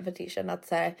lite av den fetischen att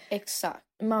så här, exakt.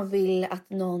 Man vill att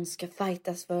någon ska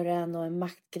fightas för en och en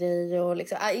maktgrej och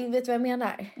liksom, vet du vad jag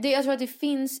menar? Jag tror att det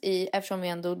finns eftersom vi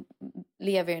ändå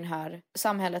lever i det här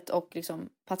samhället och liksom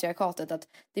patriarkatet, att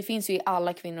det finns ju i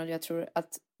alla kvinnor. Jag tror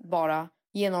att bara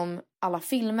genom alla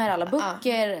filmer, alla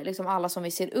böcker, liksom alla som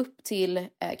vi ser upp till,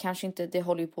 kanske inte, det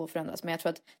håller ju på att förändras, men jag tror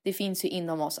att det finns ju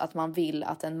inom oss att man vill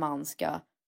att en man ska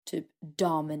typ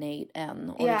dominate en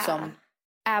och liksom,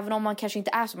 även om man kanske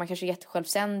inte är så, man kanske är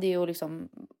jättesjälvständig och liksom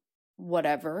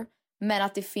whatever, men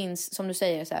att det finns, som du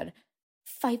säger, så här,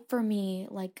 fight for me,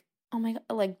 like oh my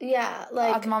god, like,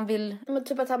 like att man vill, men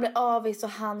typ att han blir avis och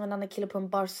han och en annan kille på en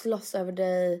bar slåss över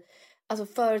dig. Alltså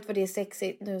förut var det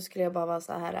sexigt, nu skulle jag bara vara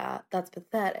så här, that's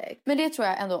pathetic. Men det tror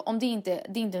jag ändå, om det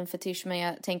är inte en fetisch, men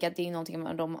jag tänker att det är någonting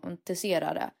man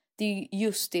romantiserar det. Det är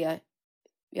just det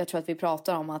jag tror att vi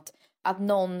pratar om, att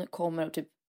någon kommer och typ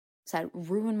så här,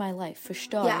 ruin my life,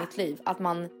 förstör mitt liv, att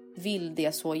man vill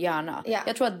det så gärna.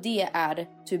 Jag tror att det är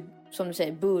typ, som du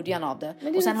säger, början av det.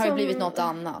 Och sen har det blivit något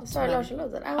annat. Sorry, Lars, I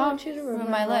want you to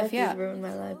ruin my life, you ruin my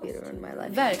life, you ruin my life.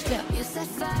 Verkligen.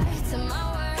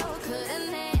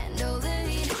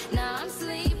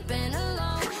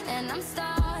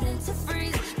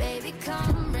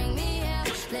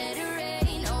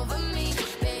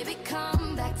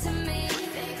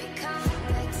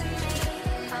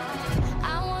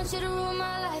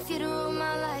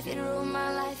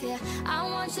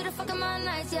 You to fuck up my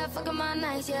nights, fuck up my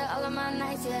nights, all of my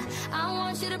nights, I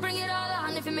want you to bring it all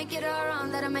on. If you make it all wrong,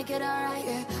 that'll make it all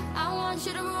right, I want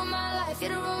you to ruin my life, you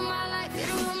to ruin my life, you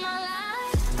to ruin my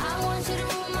life. I want you to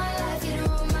ruin my life, you to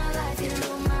ruin my life, you to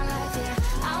ruin my life,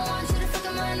 I want you to fuck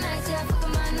up my nights, fuck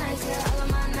up my nights, all of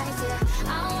my nights,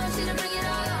 I want you to bring it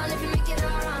all on. If you make it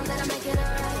all wrong, that'll make it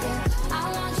all right, I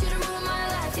want you to ruin my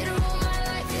life, you to ruin my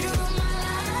life, you to ruin my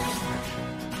life.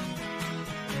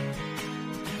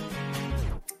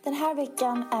 Den här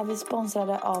veckan är vi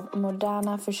sponsrade av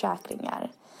Moderna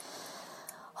Försäkringar.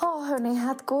 Hörni,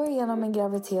 att gå igenom en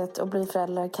graviditet och bli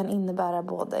förälder kan innebära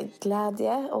både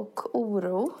glädje och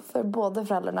oro för båda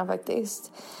föräldrarna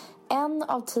faktiskt. 1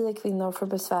 av 10 kvinnor får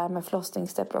besvär med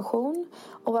förlossningsdepression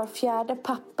och var 4:e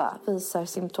pappa visar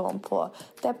symptom på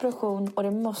depression, och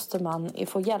det måste man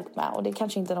få hjälp med, och det är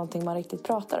kanske inte någonting man riktigt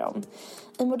pratar om.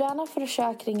 I Moderna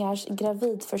Försäkringars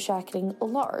gravidförsäkring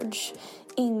Large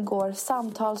ingår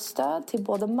samtalsstöd till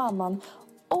både mamman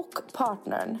och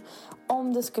partnern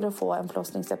om det skulle få en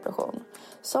förlossningsdepression.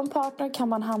 Som partner kan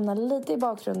man hamna lite i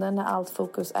bakgrunden när allt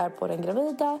fokus är på den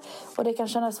gravida och det kan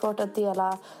kännas svårt att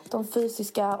dela de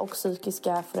fysiska och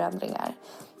psykiska förändringar.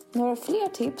 Några fler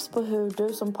tips på hur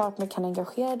du som partner kan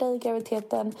engagera dig i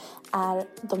graviditeten är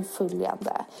de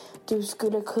följande. Du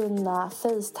skulle kunna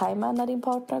facetima när din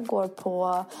partner går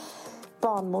på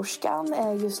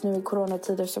barnmorskan. Just nu i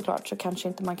coronatider såklart så kanske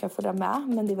inte man kan följa med,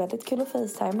 men det är väldigt kul att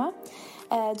facetima.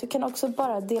 Du kan också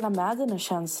bara dela med dina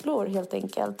känslor helt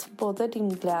enkelt. Både din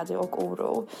glädje och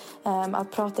oro.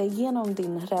 Att prata igenom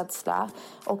din rädsla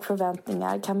och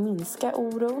förväntningar kan minska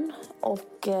oron.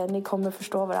 Och ni kommer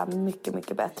förstå varandra mycket,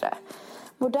 mycket bättre.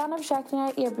 Moderna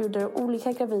försäkringar erbjuder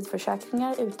olika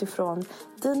gravidförsäkringar utifrån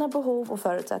dina behov och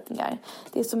förutsättningar.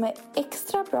 Det som är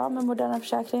extra bra med moderna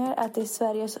försäkringar är att det är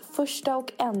Sveriges första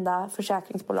och enda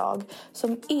försäkringsbolag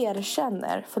som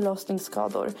erkänner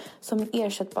förlossningsskador som en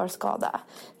ersättbar skada.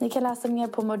 Ni kan läsa mer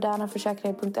på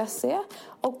modernaförsäkringar.se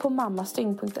och på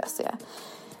mammastygn.se.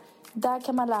 Där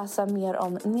kan man läsa mer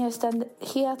om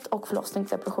nedstämdhet och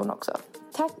förlossningsdepression också.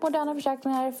 Tack Moderna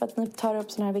Försäkringar för att ni tar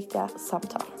upp såna här viktiga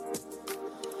samtal.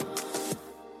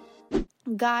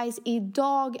 Guys,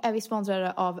 idag är vi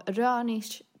sponsrade av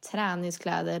Rönisch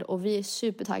träningskläder och vi är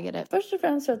supertaggade. Först och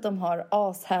främst för att de har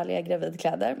ashärliga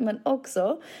gravidkläder, men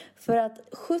också för att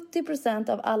 70%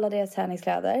 av alla deras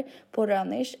träningskläder på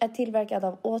Rönisch är tillverkade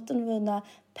av återvunna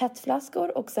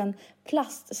petflaskor och sen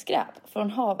plastskräp från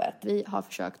havet. Vi har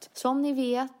försökt, som ni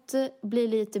vet, bli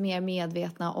lite mer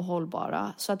medvetna och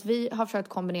hållbara. Så att vi har försökt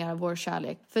kombinera vår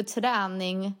kärlek för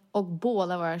träning och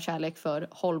båda vår kärlek för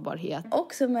hållbarhet.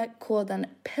 Också med koden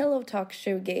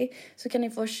PillowTalk20 så kan ni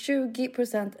få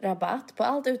 20% rabatt på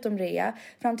allt utom rea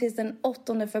fram till den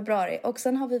 8 februari. Och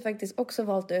sen har vi faktiskt också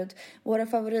valt ut våra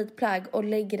favoritplagg och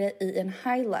lägger det i en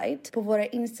highlight på våra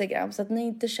Instagram. Så att ni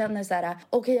inte känner så här: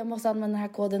 okej, jag måste använda den här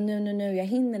koden nu, jag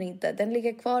hinner inte. Den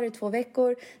ligger kvar i 2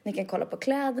 veckor. Ni kan kolla på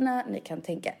kläderna, ni kan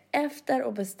tänka efter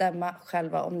och bestämma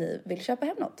själva om ni vill köpa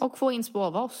hem något. Och få inspo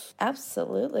av oss.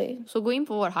 Absolutely. Så gå in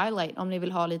på vår highlight om ni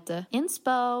vill ha lite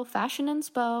inspo, fashion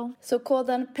inspo. Så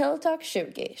koden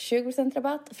PillowTalk20, 20%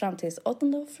 rabatt fram till 8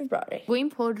 februari. Gå in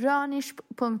på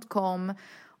rönisch.com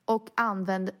och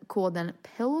använd koden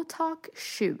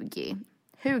PillowTalk20.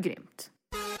 Hur grymt?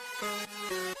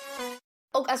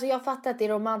 Och alltså jag fattar att det är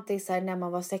romantiskt här när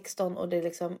man var 16 och det är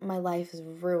liksom my life is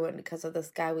ruined because of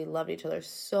this guy, we loved each other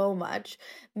so much.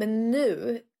 Men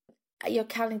nu, jag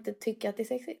kan inte tycka att det är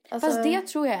sexigt. Alltså... Fast det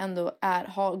tror jag ändå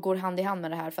går hand i hand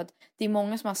med det här. För att det är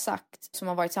många som har sagt, som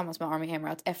har varit tillsammans med Armie Hammer,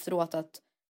 att efteråt att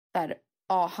där,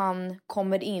 han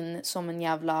kommer in som en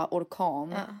jävla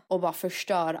orkan och bara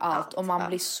förstör allt. Och man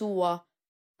blir så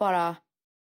bara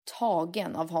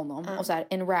tagen av honom och så här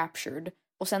enraptured.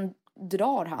 Och sen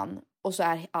drar han och så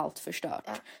är allt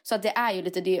förstört. Så att det är ju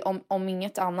lite det, om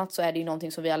inget annat så är det ju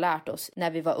någonting som vi har lärt oss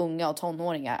när vi var unga och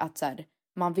tonåringar, att så här,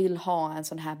 man vill ha en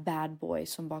sån här bad boy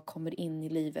som bara kommer in i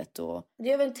livet och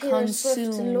det är väl Taylor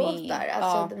Swift-låt där.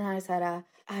 Alltså den här så här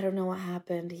I don't know what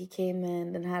happened, he came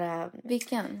in, den här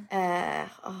vilken?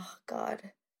 Oh god.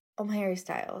 Om Harry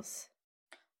Styles.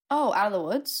 Oh, Out of the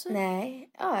Woods? Nej.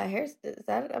 Is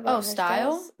that about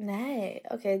Style? Nej.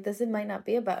 Okay, this might not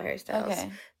be about Harry Styles.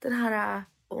 Okay. Den här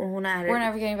hon är We're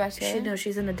never getting back together.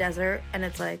 She's in the desert and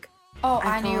it's like,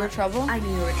 I knew you were trouble. I knew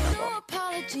you were trouble. No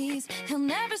apologies, he'll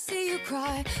never see you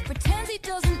cry. Pretends he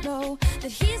doesn't know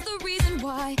that he's the reason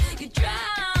why you're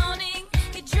drowning,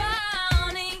 you're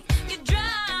drowning, you're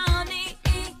drowning.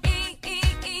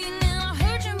 Now I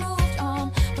heard you moved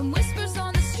on from whispers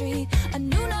on the street. A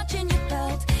new notch in your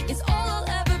belt is all I'll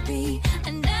ever be.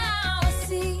 And now I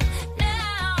see,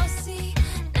 now I see,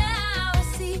 now I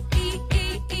see.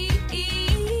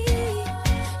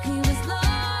 He was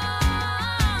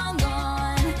long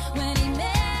gone when he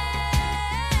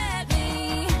met me,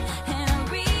 and I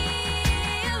realized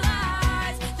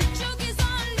the joke is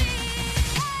on me.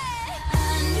 I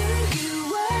knew you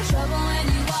were trouble when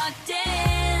you walked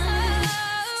in.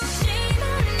 So shame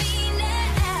on me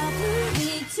now. Flew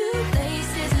me to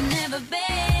places I've never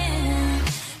been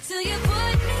till you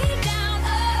put me down.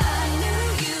 I knew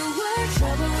you were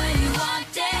trouble when you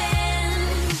walked in.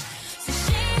 So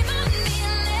shame on me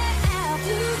now.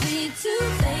 Flew me to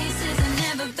places I've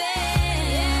never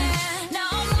been. Now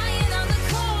I'm lying on the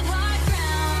cold hard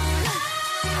ground.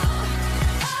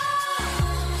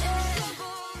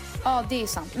 Ja, det är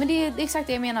sant. Men det är exakt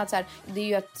det jag menar. Att så här, det är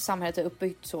ju att samhället är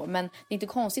uppbyggt så. Men det är inte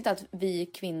konstigt att vi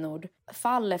kvinnor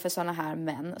faller för såna här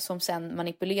män som sen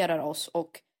manipulerar oss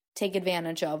och take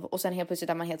advantage of. Och sen helt plötsligt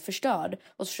är man helt förstörd.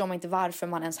 Och så förstår man inte varför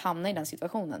man ens hamnar i den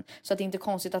situationen. Så att det är inte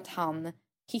konstigt att han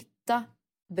hittar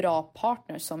bra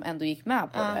partners som ändå gick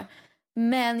med på det.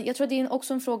 Men jag tror att det är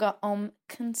också en fråga om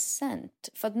consent.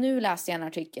 För att nu läste jag en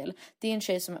artikel. Det är en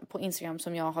tjej som, på Instagram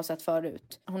som jag har sett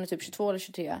förut. Hon är typ 22 eller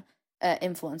 23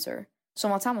 influencer.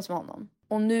 Som var tillsammans med honom.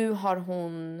 Och nu har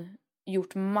hon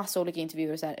gjort massa olika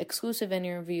intervjuer. Så här, exclusive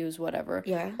interviews, whatever.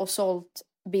 Yeah. Och sålt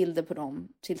bilder på dem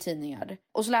till tidningar.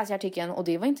 Och så läste jag artikeln och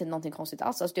det var inte någonting konstigt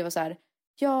alls. Alltså det var så här,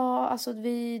 ja alltså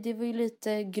det var ju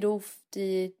lite grovt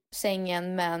i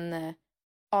sängen. Men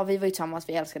ja, vi var ju tillsammans,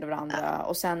 vi älskade varandra.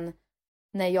 Och sen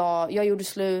när jag gjorde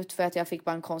slut för att jag fick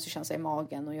bara en konstig känsla i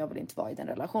magen. Och jag vill inte vara i den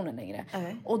relationen längre.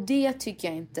 Och det tycker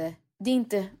jag inte, det är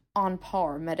inte on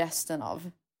par med resten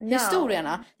av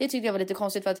historierna. Det tyckte jag var lite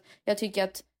konstigt för att jag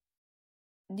tycker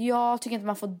inte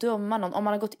man får döma någon. Om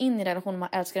man har gått in i relationen, man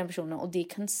älskar den personen och det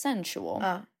är consensual.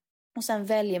 Och sen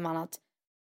väljer man att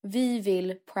vi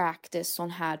vill practice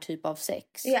sån här typ av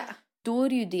sex. Då är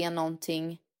det ju det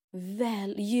någonting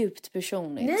väl djupt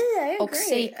personligt. Och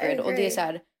sacred. Och det är så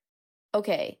här,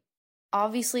 okej,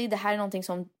 obviously det här är någonting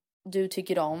som du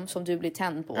tycker om, som du blir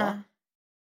tänd på. It's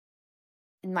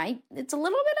a little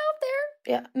bit out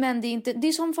there. Men det är inte, det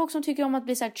är som folk som tycker om att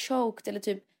bli så här choked eller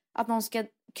typ att någon ska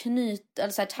knyta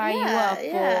eller så här tie you up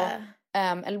och,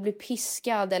 eller bli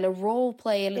piskad eller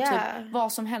roleplay eller typ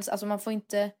vad som helst. Alltså man får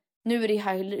inte, nu är det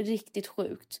här riktigt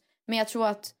sjukt. Men jag tror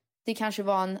att det kanske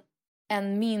var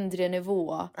en mindre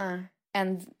nivå.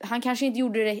 Han kanske inte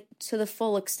gjorde det to the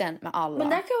full extent med alla. Men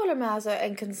där kan jag hålla med, alltså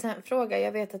en consent-fråga.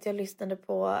 Jag vet att jag lyssnade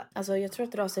på, alltså jag tror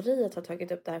att Raseriet har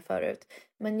tagit upp det här förut.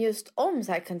 Men just om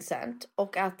så här consent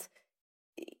och att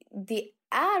det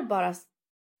är bara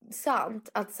sant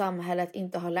att samhället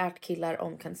inte har lärt killar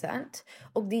om consent.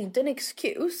 Och det är inte en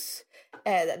excuse.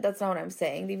 That's not what I'm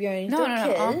saying. Det är inte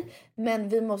okej. Men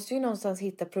vi måste ju någonstans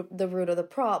hitta the root of the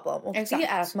problem. Och det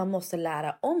är att man måste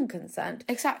lära om consent.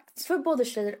 Exakt. För både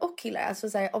tjejer och killar. Alltså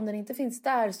så här, om den inte finns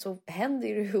där så händer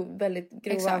ju väldigt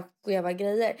grova, skeva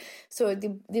grejer. Så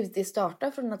det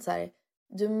startar från att så här,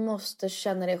 du måste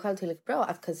känna dig själv tillräckligt bra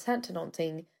att consent till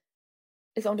någonting.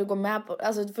 Liksom du går med på,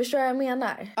 alltså du förstår vad jag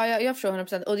menar. Ja, jag förstår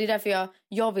 100%. Och det är därför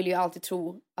jag vill ju alltid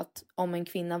tro att om en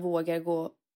kvinna vågar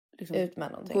gå ut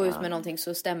med någonting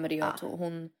så stämmer det ju att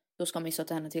då ska man ju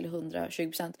stötta henne till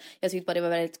 120%. Jag tyckte bara det var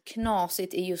väldigt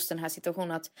knasigt i just den här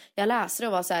situationen att jag läste det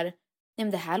och var så här, nej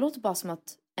men det här låter bara som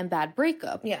att en bad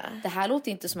breakup. Det här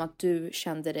låter inte som att du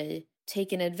kände dig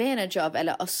taken advantage of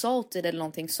eller assaulted eller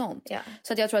någonting sånt.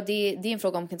 Så att jag tror att det är en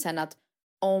fråga om consent, att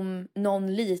om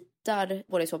någon litar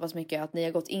på dig så pass mycket att ni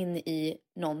har gått in i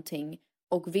någonting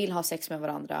och vill ha sex med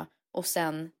varandra och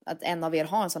sen att en av er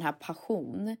har en sån här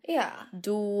passion,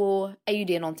 då är ju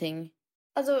det någonting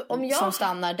som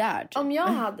stannar där. Typ. Om jag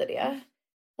hade det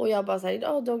och jag bara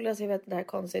säger, Douglas, jag vet det här är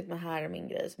konstigt men här är min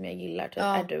grej som jag gillar. Typ,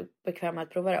 är du bekväm med att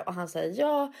prova det? Och han säger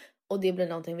ja, och det blir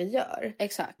någonting vi gör.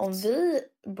 Exakt. Om vi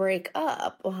break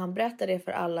up och han berättar det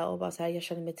för alla och bara så här, jag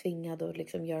känner mig tvingad att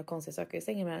liksom göra konstiga saker i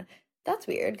sängen med den. That's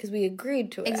weird, because we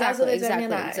agreed to it.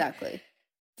 Exactly.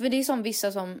 För det är som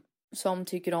vissa som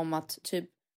tycker om att typ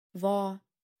vara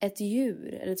ett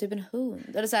djur eller typ en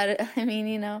hund eller så här, I mean,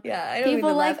 you know. Yeah, I don't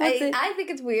people like I think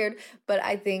it's weird, but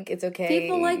I think it's okay.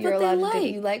 People like what they like.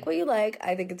 You like what you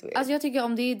like. I think it's weird. Alltså jag tycker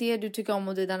om det är det du tycker om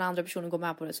och det den andra personen går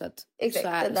med på det så att så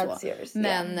är det så. Yours.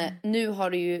 Men nu har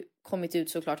det ju kommit ut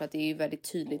såklart att det är ju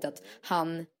väldigt tydligt att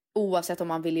han, oavsett om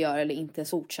han vill göra eller inte,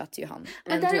 så fortsatte ju han.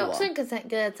 Men det är också en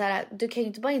grej att så här, du kan ju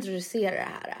inte bara introducera det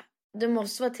här. Du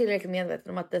måste vara tillräckligt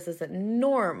medveten om att this is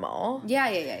normal. Ja.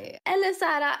 Eller så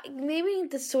här, maybe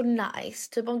inte så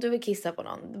nice. Typ om du vill kissa på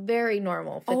någon. Very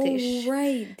normal fetish. Oh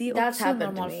right, det är that's också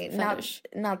happened normal to me. fetish.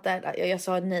 Not that, jag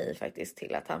sa nej faktiskt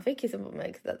till att han fick kissa på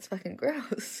mig. That's fucking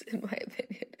gross in my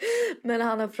opinion. Men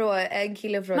han har en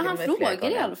kille frågade mig. Men han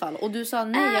frågade i alla fall. Och du sa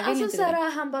nej, jag vill inte så det.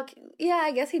 Han bara, yeah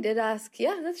I guess he did ask.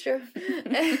 Yeah, that's true.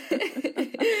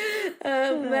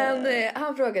 Men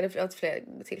han frågade för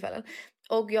flera tillfällen.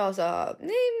 Och jag sa,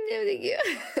 nej, jag vet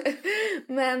inte.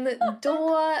 Men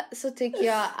då så tycker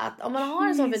jag att om man har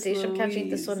en sån fetisch som kanske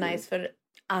inte är så nice för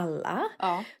alla.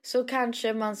 Så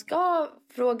kanske man ska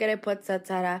fråga det på ett sätt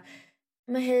så här.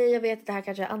 Men hej, jag vet att det här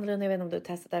kanske är annorlunda. Jag vet inte om du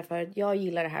har testat det här förut. Jag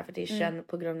gillar det här fetischen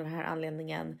på grund av den här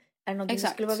anledningen. Är det någonting du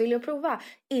skulle vara villig att prova?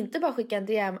 Inte bara skicka en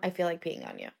DM, I feel like peeing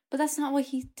on you. But that's not what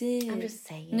he did. I'm just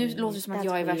saying. Nu låter det som att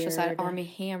jag är värsta så här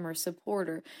Army Hammer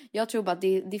supporter. Jag tror bara att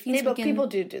det finns but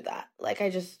people do that. Like I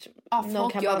just...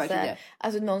 folk gör verkligen det.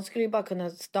 Alltså någon skulle ju bara kunna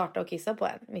starta och kissa på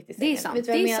en mitt i sängen. Det är sant. Vet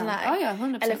du vad jag menar? Ja,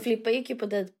 100%. Eller Flippa gick ju på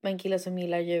dejt med en kille som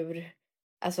gillar djur.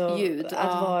 Alltså ljud,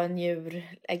 att vara en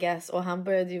djur, I guess. Och han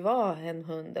började ju vara en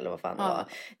hund eller vad fan det var.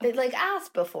 They like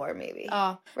asked before maybe.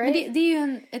 Ja, right? men det är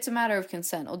ju it's a matter of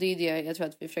consent. Och det är det jag tror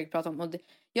att vi försöker prata om. Och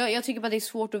jag tycker bara det är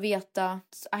svårt att veta.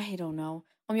 I don't know.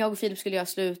 Om jag och Filip skulle göra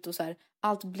slut och så här,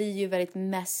 allt blir ju väldigt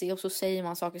messy. Och så säger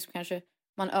man saker som kanske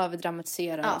man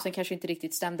överdramatiserar. Och sen kanske inte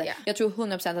riktigt stämde. Yeah. Jag tror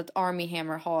 100% att Armie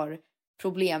Hammer har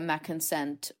problem med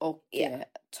consent. Och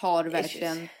tar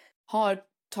verkligen... Har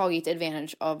tagit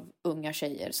advantage av unga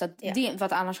tjejer. Så att det, för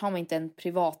att annars har man inte en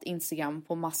privat Instagram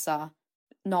på massa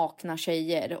nakna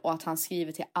tjejer. Och att han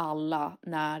skriver till alla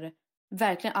när...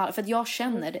 Verkligen alla, för att jag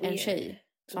känner en tjej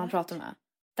som han pratar med.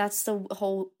 That's the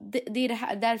whole... Det är det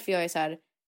här, därför jag är så här...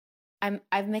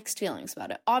 I've mixed feelings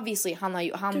about it. Obviously, han har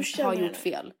gjort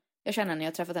fel. Jag känner henne,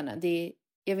 jag har träffat henne.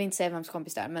 Jag vill inte säga vems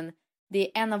kompis det är, men det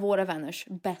är en av våra vänners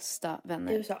bästa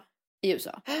vänner. I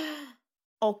USA.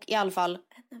 Och i alla fall,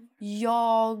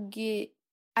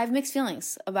 I've mixed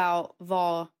feelings about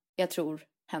vad jag tror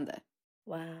hände.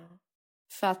 Wow.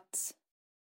 För att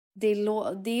det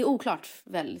är oklart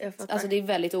väldigt. Alltså det är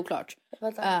väldigt oklart.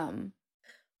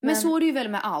 Men så är det ju väl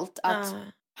med allt. Att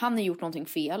han har gjort någonting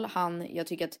fel. Jag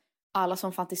tycker att alla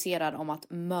som fantiserar om att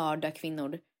mörda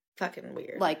kvinnor. Fucking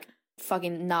weird. Like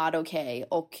fucking not okay.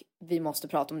 Och vi måste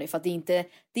prata om det. För att det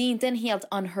är inte en helt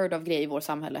unheard of grej i vårt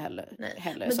samhälle heller.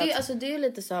 Men det är ju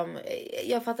lite som...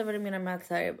 Jag fattar vad du menar med att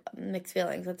så här, mixed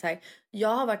feelings. Att så här, jag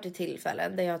har varit i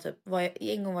tillfällen där jag typ...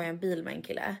 En gång var jag en bil med en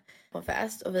kille på en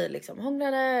fest. Och vi liksom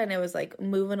hånglade. And it was like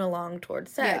moving along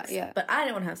towards sex. Yeah. But I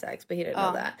didn't want to have sex. But he didn't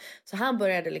know that. Så han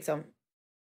började liksom...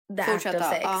 the act of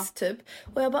sex typ.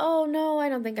 Och jag bara, oh no, I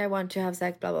don't think I want to have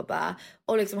sex, bla bla bla.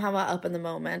 Och liksom han var up in the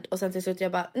moment. Och sen till slut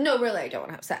jag bara, no really I don't want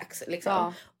to have sex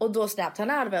liksom. Och då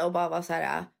snappade han av det och bara var så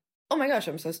här, oh my gosh,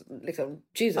 I'm so, liksom,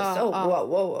 Jesus,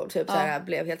 wow, typ så här,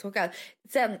 blev helt chockad.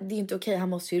 Sen, det är inte okej, han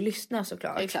måste ju lyssna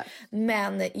såklart. Exakt.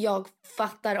 Men jag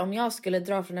fattar om jag skulle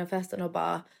dra från den festen och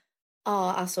bara,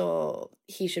 alltså,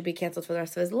 he should be cancelled for the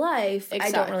rest of his life.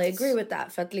 Exakt. I don't really agree with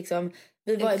that. För att liksom,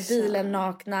 vi var i bilen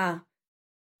nakna.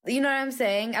 You know what I'm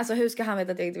saying? Alltså hur ska han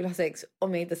veta att jag inte vill ha sex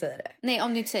om jag inte säger det? Nej,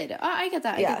 om du inte säger det. I get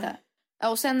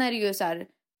that. Och sen är det ju så här,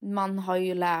 man har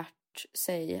ju lärt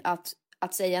sig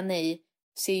att säga nej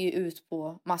ser ju ut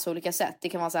på massa olika sätt. Det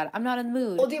kan vara så här, I'm not in the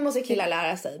mood. Och det måste killar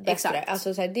lära sig bättre. Exakt.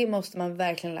 Alltså så här, det måste man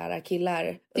verkligen lära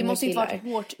killar. Det måste inte vara ett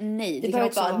hårt nej. Det kan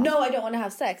också vara, no I don't want to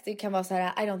have sex. Det kan vara så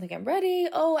här, I don't think I'm ready.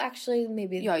 Oh actually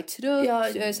maybe. Jag är trött.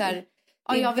 Jag är så här,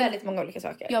 jag vill väldigt många olika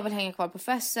saker. Jag vill hänga kvar på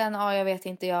festen. Jag vet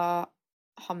inte, jag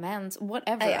har mens.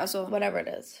 Whatever. Alltså, whatever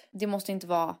it is. Det måste inte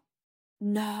vara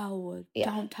no,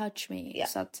 don't touch me.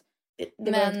 Så att,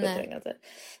 det var inte betryggande.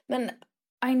 Men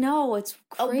I know, it's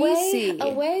crazy.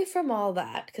 Away from all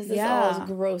that. Because this all is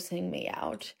grossing me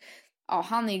out. Ja,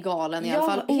 han är galen i alla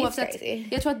fall. Oavsett,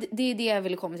 jag tror att det är det jag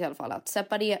ville komma till i alla fall. Att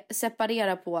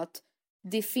separera på att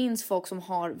det finns folk som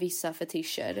har vissa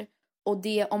fetischer. Och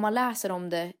det, om man läser om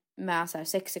det med så här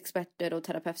sexexperter och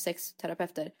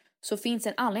sexterapeuter, så finns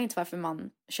en anledning till varför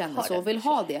man känner så och vill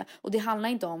ha det. Och det handlar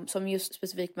inte om, som just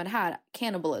specifikt med det här,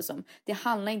 cannibalism. Det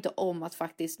handlar inte om att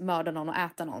faktiskt mörda någon och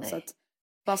äta någon. Så att,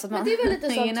 bara så att men det är väl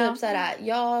lite som typ såhär,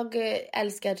 jag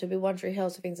älskar typ i One Tree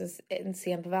Hill så finns en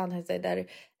scen på Valentine's Day där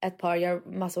ett par gör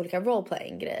massa olika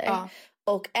roleplaying grejer.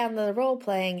 Och en av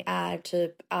roleplaying är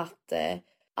typ att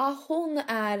hon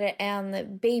är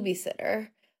en babysitter.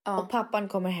 Och pappan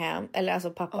kommer hem, eller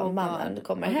alltså pappan, mannen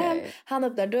kommer hem. Han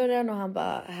öppnar dörren och han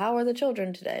bara, how are the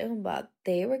children today? Hon bara,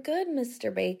 they were good Mr.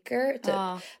 Baker.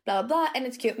 Typ, bla bla, and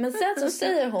it's cute. Men sen så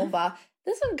säger hon bara,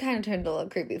 this one kind of turned a little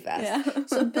creepy fast.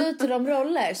 Så byter de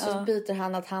roller. Så byter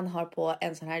han att han har på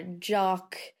en sån här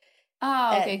jock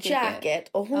jacket.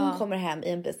 Och hon kommer hem i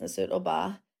en business suit och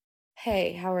bara,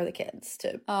 hey, how are the kids?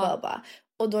 Typ, bla bla.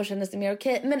 Och då kändes det mer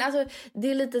okej. Men alltså,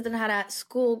 det är lite den här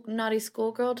naughty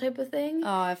schoolgirl type of thing.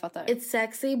 Ja, jag fattar. It's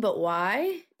sexy, but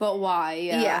why? But why,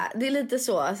 yeah. Yeah, det är lite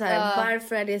så här,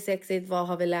 varför är det sexigt? Vad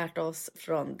har vi lärt oss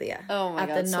från det? Oh my att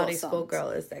God, the naughty så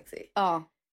schoolgirl is sexy.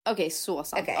 Okej, så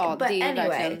sant. Okay, but det är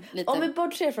anyway, lite... om vi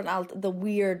bortser från allt the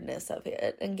weirdness of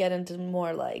it and get into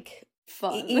more like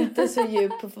fun. Inte så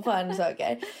djup fun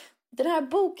saker. Den här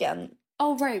boken.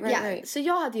 Right. Så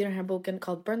jag hade ju den här boken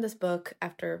called Burn This Book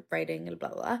After Writing eller bla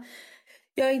bla.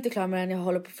 Jag är inte klar med den, jag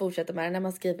håller på att fortsätta med den. När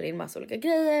man skriver in massa olika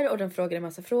grejer och den frågar en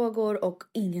massa frågor. Och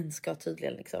ingen ska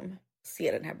tydligen liksom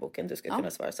se den här boken. Du ska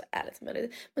kunna svara så ärligt som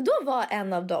möjligt. Men då var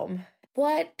en av dem,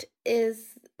 what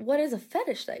is a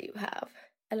fetish that you have?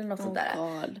 Eller något sånt där.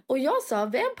 God. Och jag sa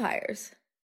vampires.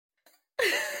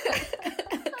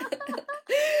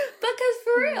 Because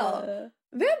for real.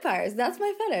 Vampires, that's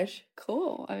my fetish.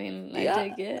 Cool, I mean, I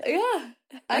dig it. Yeah,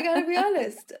 I gotta be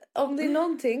honest. Om det är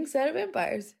någonting så är det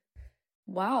vampires.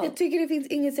 Wow. Jag tycker det finns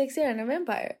inget sexigare än en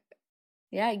vampire.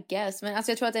 Yeah, I guess. Men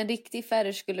alltså jag tror att en riktig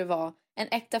fetish skulle vara... En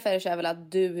äkta fetish är väl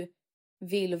att du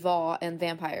vill vara en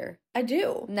vampire. I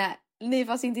do. Nej,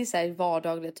 fast inte så här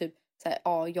vardagligt. Typ såhär,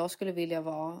 ja, jag skulle vilja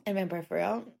vara... En vampire for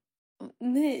real?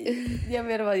 Nej, jag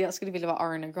vet vad jag skulle vilja vara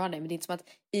Ariana Grande. Men det är inte som att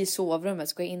i sovrummet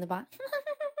ska jag in och bara...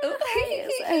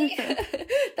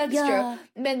 That's true.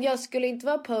 Men jag skulle inte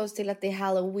vara opposed till att det är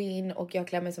Halloween och jag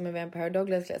klär mig som en vampire och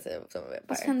Douglas klär sig som en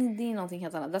vampire. Sen det är någonting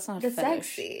helt annat. That's not That's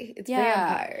fetish. sexy. It's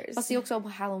vampires. Fast det är också på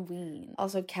Halloween.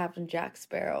 Also Captain Jack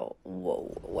Sparrow.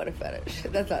 Whoa, what a fetish.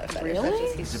 That's not a fetish. Really?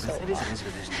 That's just, he's so hot.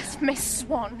 It's Miss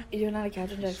Swan. You're not a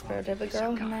Captain Jack Sparrow type of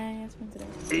girl? Nej, jag tror inte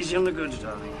det. Easy on the goods,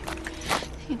 darling.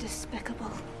 You're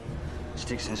despicable.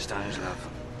 Sticks and stones, love.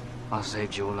 I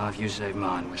saved your life, you saved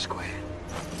mine. We're square.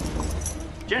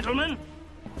 Gentlemen,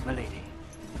 my lady,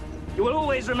 you will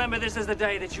always remember this as the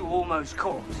day that you almost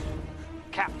caught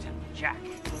Captain Jack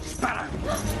Sparrow.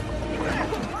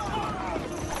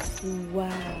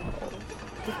 Wow.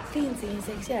 Det finns ingen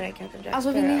sexigare än Captain Jack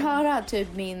Alltså Sparrow. vill ni höra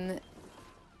typ min...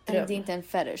 Dröm. Det är inte en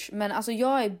fetish. Men alltså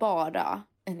jag är bara...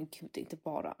 Gud, det är inte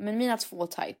bara. Men mina 2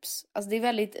 types. Alltså det är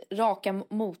väldigt raka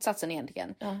motsatsen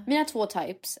egentligen. Mina 2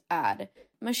 types är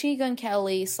Machine Gun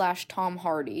Kelly / Tom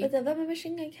Hardy. Vänta, vem är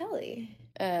Machine Gun Kelly?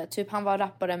 Typ han var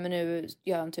rappare men nu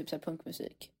gör han typ så här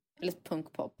punkmusik. Eller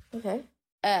punkpop. Okej.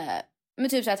 Men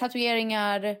typ så här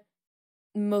tatueringar,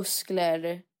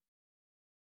 muskler.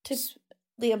 Typ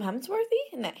Liam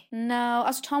Hemsworthy? Nej. No,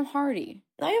 alltså Tom Hardy.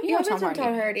 Nej, jag vet vet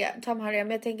inte Tom Hardy.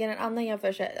 Men jag tänker en annan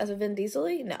jämförelse. Alltså Vin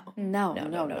Diesel? No.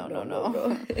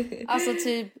 No. Alltså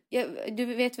typ, du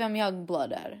vet vem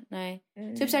Youngblood är? Nej.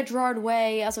 Typ såhär Gerard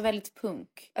Way, alltså väldigt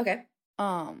punk. Okej.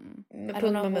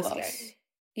 Punk med muskler.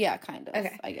 Yeah, kind of,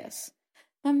 I guess.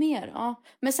 Vad mer? Ja.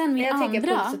 Men sen min andra typ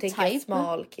type. Så tänker jag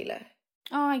smal kille.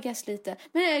 Ja, I guess lite.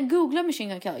 Men googla Machine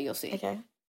Gun Kelly, you'll see. Okej.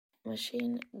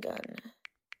 Machine Gun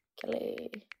Kelly.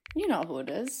 You know who it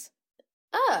is.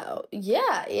 Oh,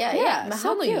 yeah. Men so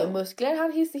han har ju cute.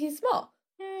 muskler. He's small.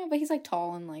 Yeah, but he's like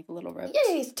tall and like a little ripped.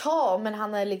 Yeah, he's tall. Men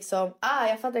han är liksom...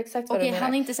 jag fattar exakt vad du menar.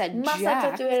 Han är inte såhär massa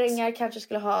jacked. tatueringar, kanske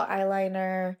skulle ha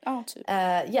eyeliner. Ja, typ.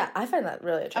 Yeah, I find that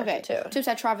really attractive too. Typ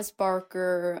såhär Travis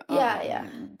Barker. Yeah.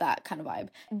 That kind of vibe.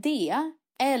 Det,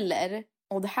 eller...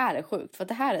 Och det här är sjukt. För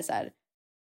det här är så här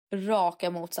raka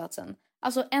motsatsen.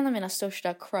 Alltså en av mina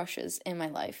största crushes in my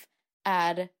life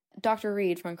är Dr.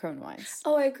 Reed från Criminal Minds.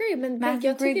 Oh, I agree. Men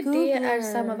jag tycker det är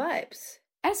samma vibes.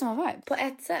 Är det samma vibe? På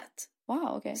ett sätt. Wow,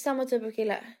 okej. Okay. Samma typ av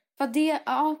kille. För det, typ...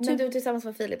 Men du är tillsammans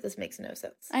med Philip, this makes no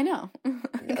sense. I know.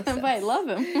 But I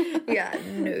love him. Yeah,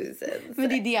 no sense. Men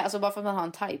det är det, alltså bara för att man har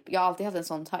en type. Jag har alltid haft en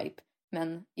sån type.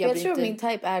 Men jag tror min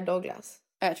type är Douglas.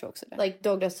 Ja, jag tror också det. Like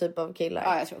Douglas typ av killar.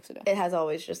 Ja, jag tror också det. It has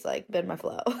always just like been my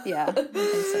flow. Yeah, I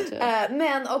think so too.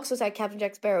 Men också såhär Captain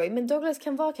Jack Sparrow. Men Douglas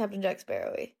kan vara Captain Jack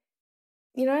Sparrow.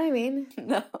 You know what I mean?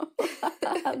 No.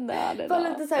 Bara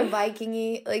lite såhär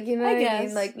vikingy. Like, you know what I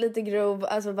mean? Like lite grov,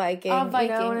 alltså viking. Ja,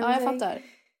 viking. You know Ja, jag fattar.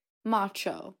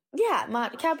 Macho. Yeah,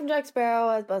 Captain Jack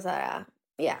Sparrow. Bara såhär,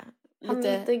 yeah.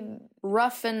 Lite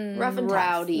rough and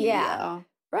rowdy. Yeah.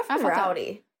 Rough and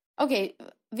rowdy. Okej,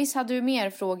 visst hade du mer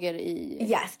frågor i...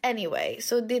 Yes, anyway.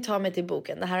 Så det tar mig till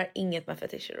boken. Det här har inget med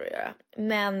fetischer att göra.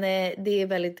 Men det är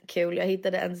väldigt kul. Jag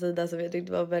hittade en sida som jag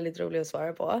tyckte var väldigt rolig att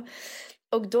svara på.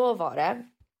 Och då var det...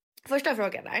 Första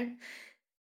frågan där.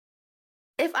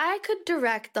 If I could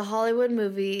direct the Hollywood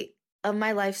movie of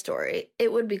my life story,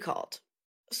 it would be called.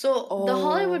 Så the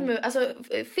Hollywood movie... Alltså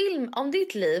film, om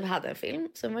ditt liv hade en film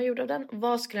som var gjord av den,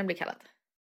 vad skulle den bli kallad?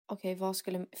 Okej, vad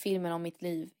skulle filmen om mitt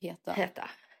liv heta?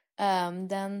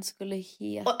 Den skulle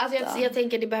heta... Och, alltså, jag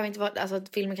tänker det behöver inte vara... Alltså att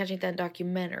filmen kanske inte är en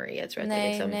documentary. Jag tror att det är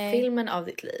liksom filmen av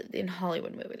ditt liv. Det är en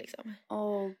Hollywood movie liksom.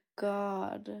 Oh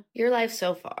god. Your life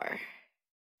so far.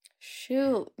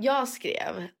 Shoot. Jag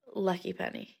skrev Lucky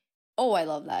Penny. Oh, I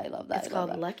love that. It's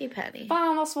called Lucky Penny.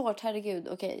 Fan vad svårt, herregud.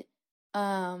 Okej.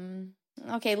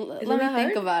 Okej, let me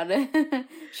think about it.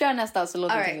 Kör nästa så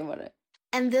låter jag tänka på det.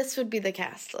 And this would be the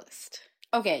cast list.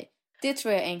 Okej, det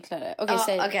tror jag är enklare.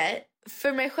 Okej.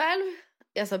 För mig själv,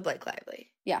 jag sa Blake Lively.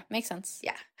 Yeah, makes sense.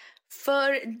 Yeah.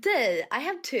 För dig, I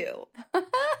have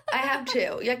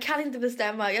two. Jag kan inte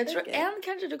bestämma. Jag tror en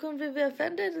kanske du kommer bli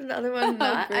offended and the other one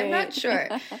not. I'm not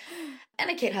sure.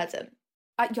 And Kate Hudson.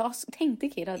 Jag tänkte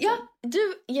Kate Hudson. Ja,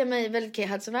 du ger mig väldigt Kate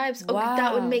Hudson vibes. Och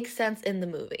that would make sense in the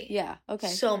movie. Yeah, okay.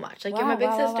 So much. Like you're my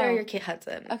big sister, you're Kate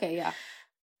Hudson. Okay, yeah.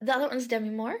 The other one's Demi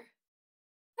Moore.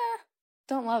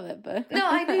 Don't love it, but... No,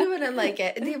 I knew you wouldn't like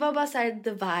it. Det var bara såhär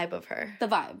the vibe of her. The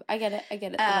vibe, I get it, the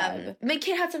vibe. Men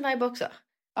Kate Hudson vibe också.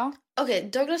 Ja. Okej,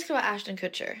 Douglas ska vara Ashton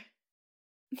Kutcher.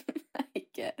 I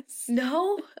guess.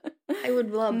 No? I would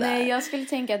love that. Nej, jag skulle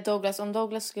tänka att Douglas, om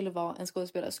Douglas skulle vara en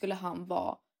skådespelare, skulle han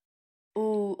vara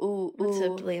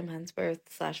typ Liam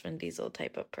Hemsworth / Vin Diesel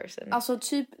type of person. Alltså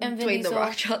typ en Vin Dwayne Diesel. The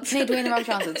Rock Johnson. Nej, Dwayne The Rock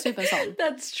Johnson, typ en sån.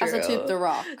 That's true. Alltså typ The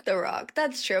Rock. The Rock,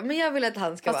 that's true. Men jag vill att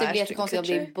han ska Fast vara det blir Ashton jättekonstigt att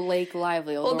det Kutcher. blir Blake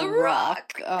Lively och The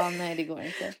Rock. Nej, det går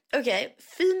inte. Okej,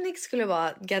 Phoenix skulle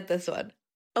vara, get this one,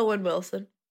 Owen Wilson.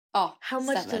 Ja, How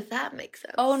much stämmer. does that make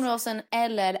sense? Owen Wilson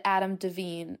eller Adam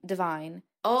Devine.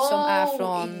 Som är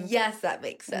från yes, that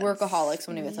makes sense. Workaholics,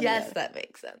 som ni vet. Yes, that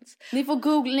makes sense. Ni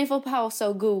får pausa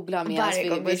och googla medan Varje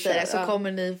gång vi säger det så kör.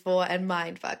 kommer ni få en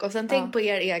mindfuck. Och sen tänk på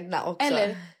er egna också.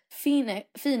 Eller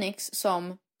Phoenix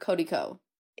som Cody Ko.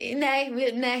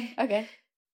 Nej.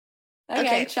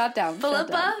 Okej, shut down.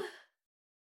 Philippa?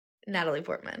 Natalie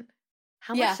Portman.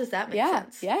 How much does that make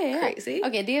sense? Yeah. Crazy.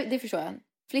 Okej, det förstår jag.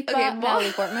 Flippa, Okay,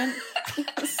 Natalie Portman.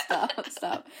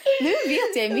 Stop. Nu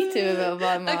vet jag i mitt huvud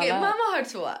vad man Okej, mamma har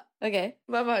 2. Okej.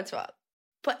 Mamma har 2.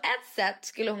 På ett sätt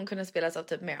skulle hon kunna spelas av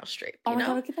typ Meryl Streep. Oh You my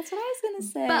know? god, that's what I was gonna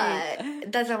say. But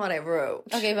that's not what I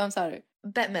wrote. Okej, vem sa du?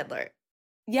 Bette Midler.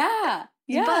 Yeah.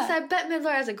 Bara såhär, Bette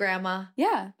Midler as a grandma.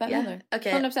 Yeah, Bette Midler.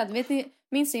 Okej. 100%. Vet ni,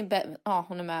 minns ni Bette?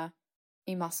 Hon är med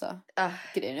i massa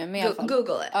grejer. Men i alla fall.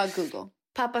 Google it. Google.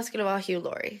 Pappa skulle vara Hugh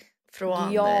Laurie. Från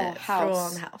House.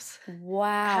 Från House. Wow.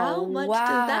 How much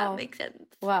does that make sense?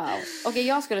 Wow. Okej,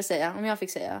 jag skulle säga, om jag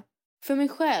fick säga. För mig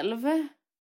själv.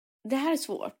 Det här är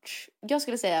svårt. Jag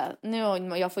skulle säga,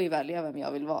 jag får ju välja vem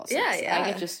jag vill vara. Så I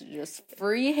get just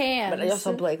free hands. Men jag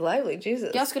sa Blake Lively,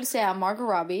 Jesus. Jag skulle säga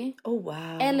Margot Robbie. Oh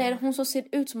wow. Eller hon som ser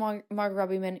ut som Margot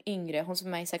Robbie men yngre. Hon som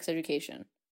är med i Sex Education.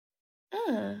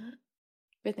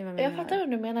 Vet ni vad jag menar? Jag fattar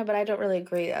vad du menar, but I don't really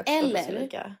agree.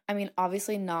 Eller, I mean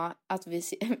obviously not att vi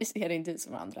ser inte ut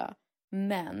som andra.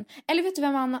 Men, eller vet du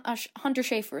vem annars? Hunter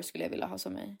Schafer skulle jag vilja ha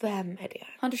som mig. Vem är det?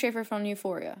 Hunter Schafer från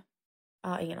Euphoria.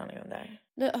 Ingen aning om det.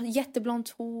 Jätteblont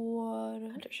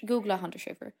hår. Googla Hunter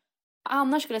Schafer.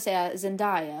 Annars skulle jag säga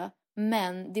Zendaya.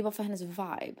 Men det var för hennes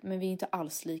vibe. Men vi är inte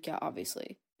alls lika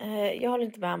obviously. Jag håller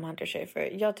inte med om Hunter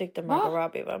Schafer. Jag tyckte Margot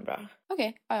Robbie var bra.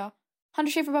 Okej, ja.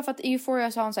 Hunter Schafer bara för att i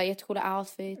Euphoria så har hon så här jättecoola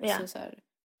outfits. Yeah. Och så här,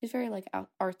 she's very like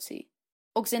artsy.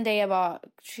 Och Zendaya bara,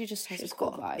 she just has a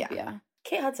cool vibe. Yeah.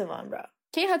 Kate Hudson var bra.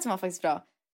 Kate Hudson var faktiskt bra.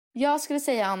 Jag skulle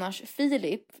säga annars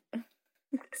Philip. Oh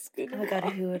my god,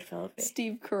 who would Philip be?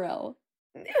 Steve Carell.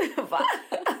 Va?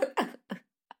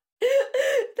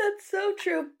 That's so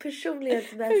true.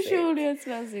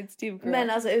 Personlighetsmässigt Steve Carell. Men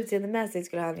alltså utseendemässigt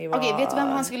skulle han ju vara... Okej, vet du vem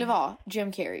han skulle vara?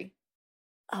 Jim Carrey.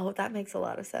 Oh, that makes a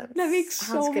lot of sense. That makes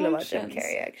han so skulle vara much Jim sense.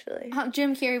 Carrey actually.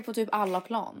 Jim Carrey på typ alla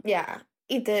plan. Ja,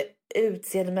 inte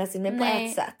utseendemässigt men på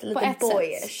ett sätt. Lite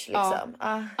boyish liksom.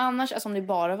 Annars, alltså om det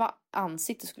bara var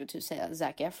ansikte skulle du säga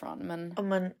Zac Efron.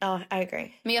 Men I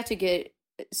agree. Men jag tycker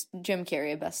Jim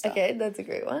Carrey är bästa. Okay, that's a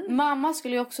great one. Mamma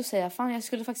skulle ju också säga, jag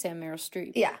skulle faktiskt säga Meryl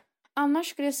Streep. Yeah. Annars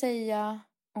skulle jag säga,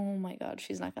 oh my god,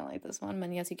 she's not gonna like this one.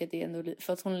 Men jag tycker att det är ändå,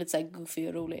 för att hon är lite såhär goofy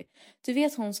och rolig. Du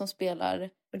vet hon som spelar...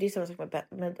 Och det är samma sak med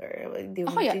Bette Midler.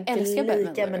 Jag älskar Bette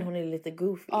Midler. Men hon är lite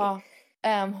goofy. Ja,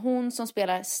 hon som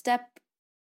spelar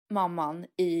step-mamman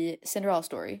i Cinderella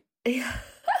Story.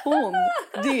 Hon,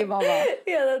 det är mamma. Yeah,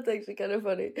 that's actually kind of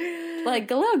funny.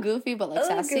 Like a little goofy but like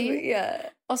sassy. Yeah.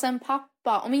 Och sen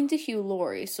pappa, om inte Hugh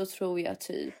Laurie så tror jag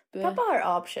typ... Pappa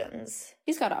har options.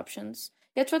 He's got options.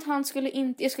 Jag tror att han skulle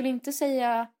inte... Jag skulle inte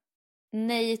säga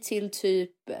nej till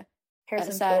typ...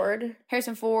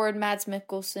 Harrison Ford, Mads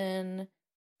Mikkelsen.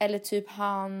 Eller typ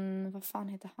han... Vad fan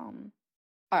heter han?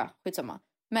 Ja, skitsamma.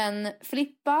 Men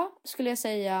Flippa skulle jag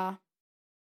säga...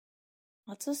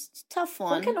 That's a tough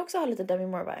one. Hon kan också ha lite Demi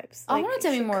Moore vibes. Ja, hon har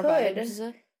Demi Moore vibes.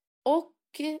 Och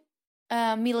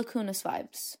Mila Kunis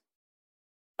vibes.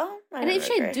 Eller i och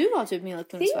för sig, du har typ Mila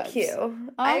Kunis vibes. Thank you.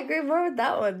 I agree more with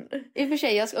that one. I och för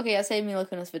sig, jag säger Mila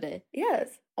Kunis för dig. Yes.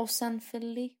 Och sen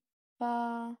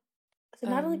Filippa... Så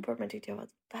Natalie Portman tyckte jag var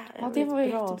där. Ja, det var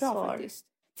jättebra faktiskt.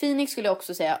 Phoenix skulle jag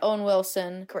också säga. Owen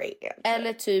Wilson. Great answer.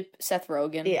 Eller typ Seth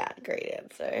Rogen. Yeah, great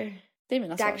answer. Det är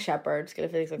mina Dak Shepard skulle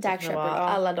Phoenix också kunna vara.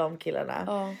 Alla de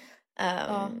killarna.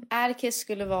 Atticus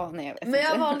skulle vara... Nej, jag vet men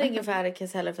jag valde ingen för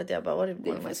Atticus heller för att jag bara... Det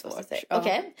är svårt.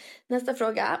 Okej, nästa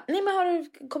fråga. Nej, men har du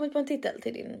kommit på en titel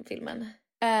till din filmen?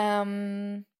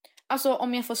 Alltså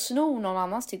om jag får sno någon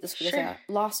annans titel skulle jag säga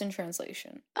Lost in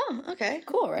Translation. Oh, okay.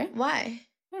 Cool, right? Why?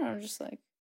 I don't know, just like...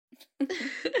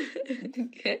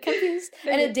 Confused.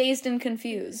 Eller Dazed and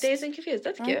Confused. Dazed and Confused,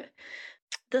 that's cute.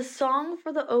 The song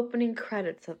for the opening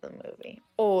credits of the movie.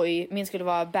 Oj, min skulle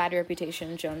vara Bad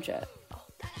Reputation, Joan Jett.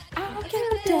 I'll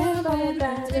get down by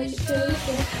bad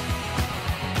reputation.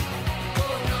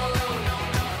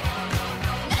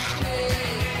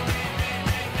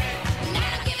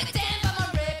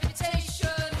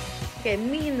 Okej,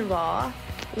 min var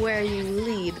Where You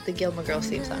Lead, the Gilmore Girls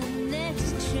theme song.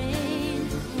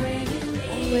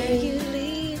 Where you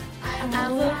lead,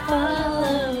 I will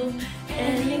follow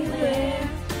anywhere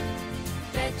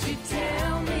that you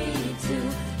tell me to.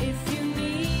 If you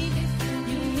need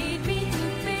me to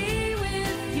be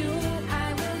with you,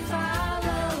 I will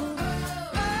follow.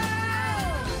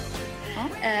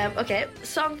 Okej,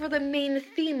 song for the main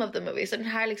theme of the movie. Så den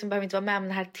här liksom behöver inte vara med, men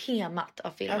det här temat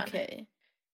av filmen. Okej.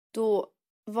 Då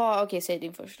var... Okej, säg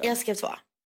din första. Jag skrev 2.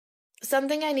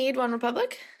 Something I Need, One Republic.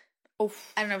 I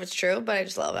don't know if it's true, but I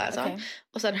just love that song.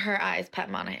 Och sen Her Eyes, Pat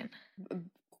Monahan.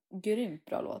 Grymt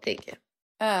bra låt. Thank you.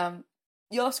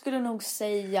 Jag skulle nog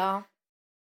säga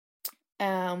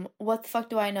What the Fuck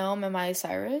Do I Know med Miley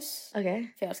Cyrus.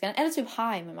 Okej. För jag älskar den. Eller typ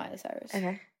High med Miley Cyrus.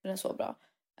 Okej. Den är så bra.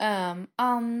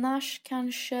 Annars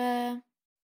kanske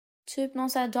typ någon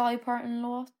sån här Dolly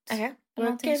Parton-låt. Okej.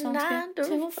 Någonting Working sånt.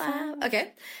 9 to 5.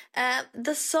 Okej.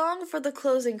 The song for the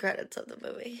closing credits of the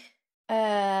movie.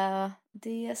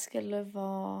 Det skulle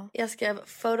vara... Jag skrev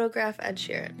Photograph Ed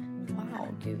Sheeran.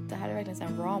 Wow, gud. Det här är verkligen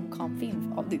en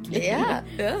rom-com-film av du klipp.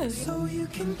 Yeah. So you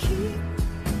can keep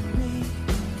me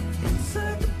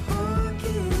inside the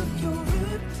pocket of your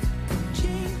ripped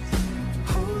jeans,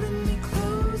 holding me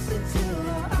closer till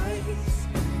our eyes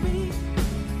meet.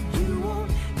 You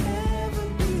won't ever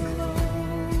be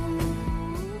alone.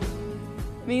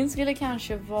 Min skulle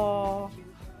kanske vara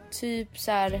typ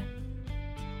så här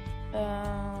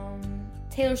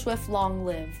Taylor Swift Long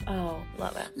Live. Oh,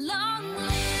 love it. Long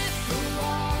live the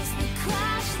walls we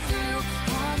crash through,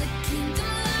 all the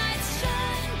kingdom lights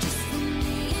shine just for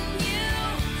me and you.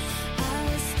 I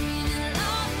was screaming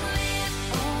long live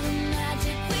all the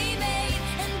magic we made,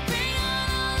 and bring on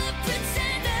all the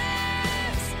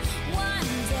pretenders.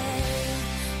 One day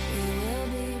we will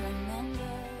be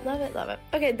remembered. Love it, love it.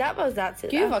 Okay, that was that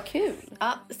sida. Gud vad kul.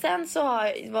 Ja, sen så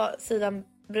var sidan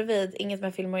bredvid inget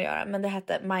med filmer att göra, men det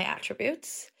hette My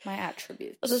Attributes. My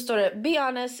Attributes. Och så står det: Be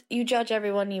honest, you judge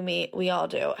everyone you meet, we all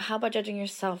do. How about judging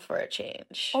yourself for a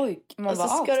change? Oj, man och så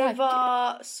bara, ska du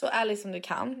vara så ärlig som du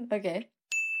kan. Okej.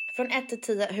 Från 1 till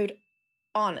 10, hur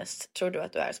honest tror du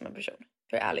att du är som en person?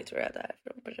 Hur ärlig tror du att du är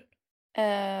som en person?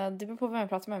 Det beror på vem jag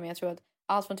pratar med, men jag tror att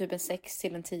allt från typ en 6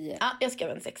 till en 10. Ja, jag skrev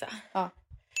en 6. Ja.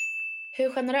 Hur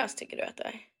generös tycker du att du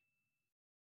är?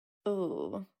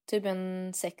 Typ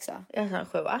en 6. Jag sa en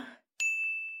 7.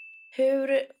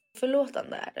 Hur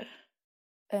förlåtande är du?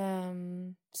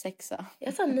 6.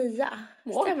 Jag sa 9.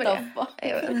 What stämmer the det? fuck?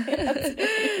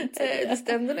 Det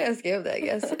stämde när jag skrev det, I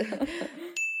guess.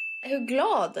 Hur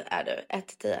glad är du? 1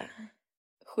 till 10.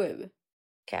 7.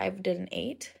 Okay, I did an 8.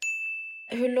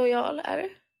 Hur lojal är du?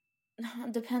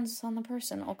 Depends on the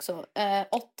person också.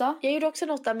 8. Jag gjorde också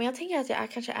en 8, men jag tänker att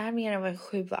jag kanske är mer än en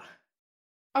 7.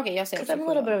 Okej, jag säger också 7. I'm a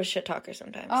little bit of a shit talker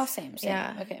sometimes. Ja, same.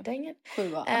 Yeah, okay. dang it.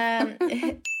 7.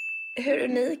 Hur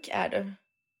unik är du?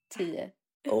 10.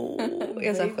 Oh,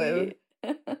 jag sa 7.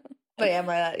 But am I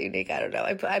that unique? I don't know.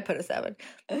 I put a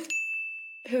 7.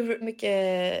 Hur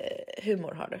mycket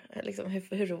humor har du? Liksom,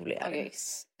 hur rolig är du?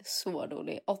 Så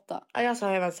rolig. 8. Ja, jag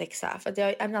sa jag var en 6. För att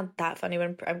I'm not that funny,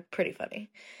 but I'm pretty funny.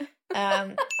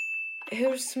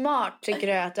 Hur smart tycker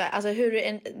du att du är? Alltså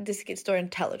det står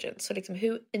intelligent. Så liksom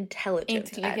hur intelligent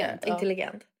är du?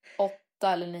 Intelligent.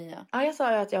 8 eller 9. Ja, jag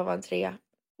sa ju att jag var en 3.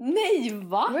 Nej,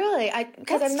 va? Really?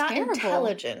 Because I'm not terrible.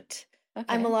 intelligent.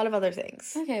 Okay. I'm a lot of other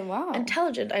things. Okay, wow.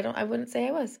 Intelligent, I wouldn't say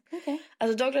I was. Okay.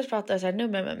 Alltså Douglas pratar så här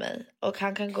nummer med mig. Och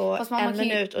han kan gå en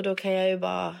minut och då kan jag ju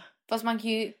bara... Fast man kan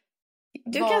ju...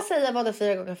 Du kan säga vad det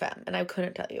 4 gånger 5 and I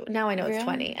couldn't tell you. Now I know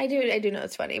it's 20. I do know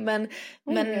it's 20. Men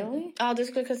really? Ja, du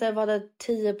skulle kunna säga vad det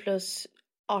 10 plus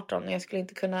 18 och jag skulle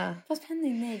inte kunna... Fast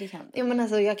penning, nej det kan du. Ja, men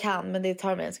alltså jag kan, men det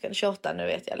tar mig en sekund. 28 nu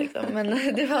vet jag liksom.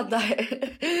 Men det var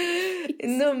där.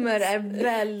 Nummer är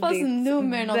väldigt, fast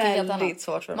nummer är väldigt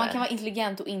svårt för mig. Man kan vara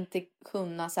intelligent och inte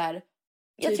kunna så här...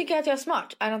 Jag tycker att jag är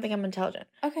smart. I don't think I'm intelligent.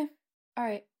 Okay. All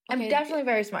right. I'm definitely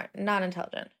very smart, not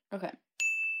intelligent. Okay.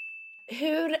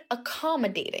 Hur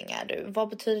accommodating är du? Vad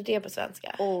betyder det på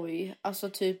svenska? Oj, alltså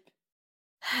typ...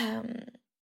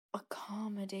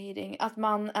 accommodating. Att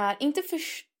man är inte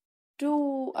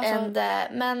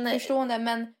förstående,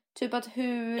 men typ att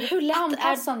hur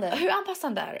anpassande. Hur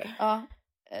anpassande är du? Ja,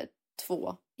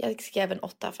 2. Jag skrev en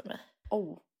 8 för mig.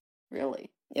 Oh, really?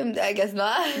 I guess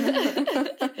not.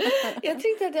 Jag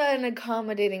tyckte att jag är en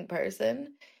accommodating person.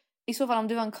 I så fall om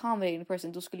du var en accommodating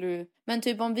person då skulle du... Men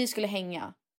typ om vi skulle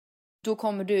hänga, då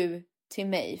kommer du till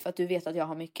mig för att du vet att jag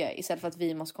har mycket istället för att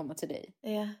vi måste komma till dig. Ja.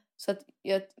 Yeah. Så att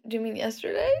Du menar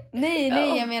yesterday? Nej,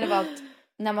 jag menar bara att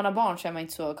när man har barn så är man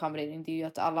inte så accommodating. Det är ju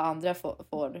att alla andra får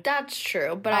That's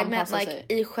true, but I meant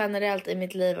like generellt i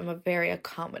mitt liv I'm a very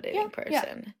accommodating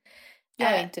person.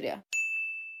 Jag är inte det.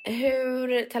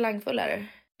 Hur talangfull är du?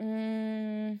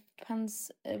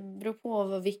 Beror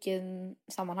på vilken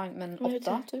sammanhang, men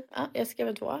 8 typ. Ja, jag skrev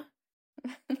en 2.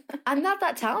 I'm not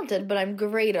that talented, but I'm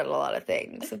great at a lot of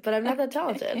things. But I'm not that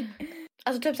talented.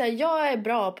 Alltså typ såhär, jag är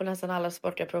bra på nästan alla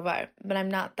sporter jag provar, but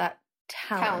I'm not that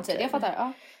talented. Jag fattar,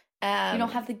 ja. You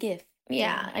don't have the gift.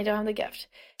 Yeah, I don't have the gift.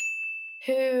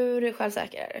 Hur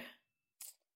självsäker är du?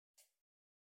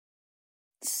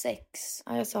 6.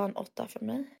 Ja, jag sa en 8 för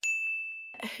mig.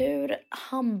 Hur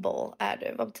humble är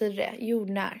du? Vad betyder det?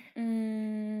 Jordnär.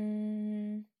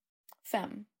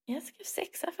 5. Jag skrev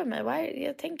 6 för mig.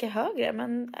 Jag tänker högre,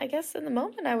 men I guess in the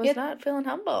moment I was not feeling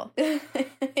humble.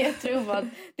 Jag tror att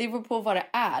det beror på vad det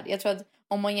är. Jag tror att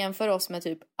om man jämför oss med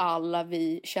typ alla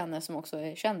vi känner som också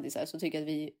är kändisar, så tycker jag att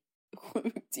vi är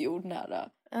sjukt jordnära.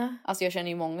 Alltså jag känner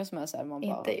ju många som är så här, man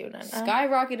inte bara jordnära.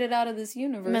 skyrocketed out of this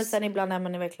universe. Men sen ibland är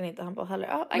man verkligen inte humble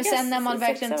heller. Men sen när man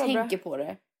verkligen tänker på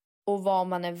det och vad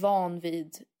man är van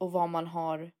vid och vad man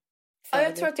har. Ja,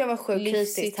 jag tror att jag var sjukt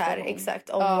kritisk här, exakt,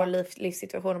 om vår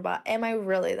livssituation och bara, am I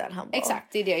really that humble?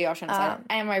 Exakt, det är det jag känner så här.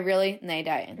 Am I really? Nej, det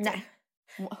är jag inte. Nej.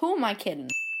 Who am I kidding?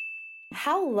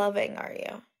 How loving are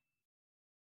you?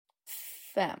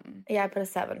 5. Yeah, I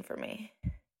put a 7 for me.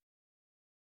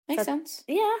 Makes sense.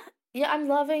 Yeah, I'm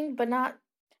loving, but not.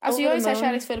 Alltså jag är så här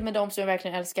kärleksfull med dem som jag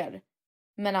verkligen älskar.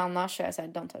 Men annars är jag så här,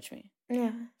 don't touch me.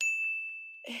 Yeah.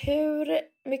 Hur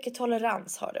mycket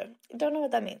tolerans har du? I don't know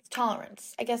what that means.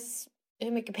 Tolerance. I guess.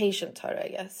 Hur mycket patient har du, I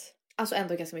guess? Alltså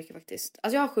ändå ganska mycket faktiskt.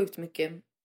 Alltså jag har sjukt mycket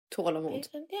tålamod.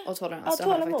 Och tolerans. Ja,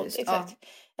 tålamod, exakt.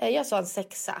 Jag sa en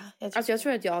 6. Alltså jag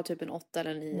tror att jag har typ en 8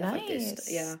 eller 9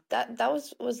 faktiskt. Yeah.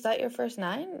 Was that your first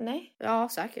 9? Nej? Ja,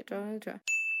 säkert. Det tror jag.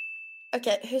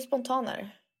 Okej, hur spontan är du?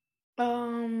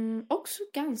 Också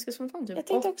ganska spontant typ. Jag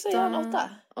tänkte också göra en 8.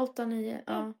 8, 9,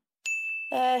 ja.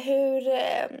 Hur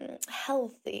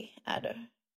healthy är du?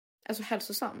 Alltså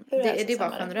hälsosam. Det är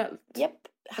bara generellt. Yep.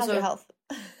 How's your health?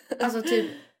 Alltså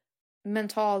typ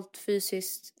mentalt,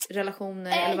 fysiskt,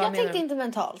 relationer eller vad jag tänkte du? inte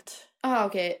mentalt.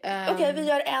 Okej. Okej, vi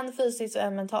gör en fysiskt och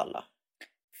en mental då.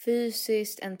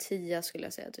 Fysiskt en 10 skulle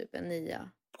jag säga, typ en 9.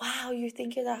 Wow, you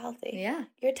think you're that healthy? Yeah.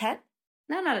 You're a 10?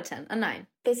 No, not a 10, a 9.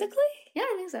 Physically? Yeah,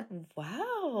 I think so.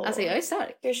 Wow. Alltså jag är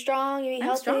stark. You're strong, you eat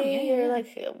healthy, strong, you're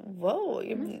like, wow,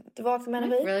 du vaknar med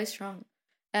energi. Really strong.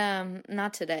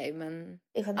 Not today, men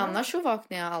annars så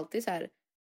vaknar jag alltid så här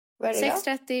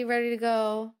 6:30, ready to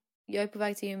go. Jag är på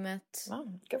väg till gymmet.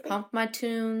 Wow, pump my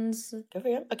tunes. Good for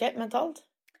you. Okej, mentalt?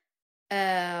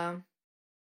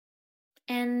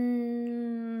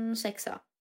 En 6.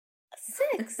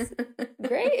 6?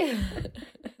 Great.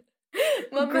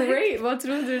 Great. Vad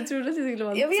trodde du? Trodde att det skulle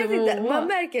vara? Jag vet inte. Man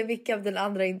märker vilka av den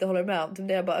andra inte håller med om.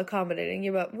 Det är bara accommodating.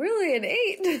 Jag bara, really an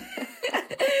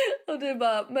 8? Och du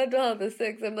bara, mental health is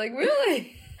 6. I'm like, really?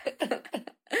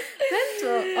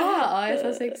 Jag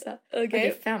sa 6.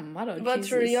 Okej, 5 då. Vad Jesus.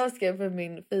 tror du jag skrev för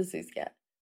min fysiska?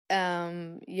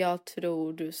 Jag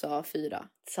tror du sa 4.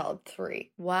 Solid 3.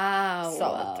 Wow.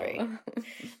 Solid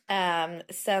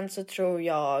 3. Sen så tror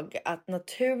jag att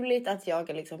naturligt att jag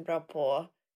är liksom bra på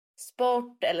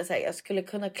sport. Eller så här, jag skulle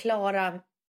kunna klara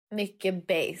mycket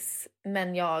base.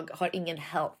 Men jag har ingen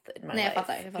health in my life.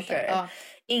 Jag fattar. Ja.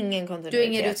 Ingen kontinuitet. Du har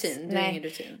ingen rutin. Ingen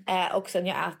rutin. Och sen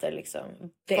jag äter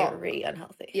liksom very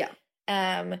unhealthy. Ja.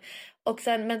 Och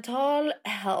sen mental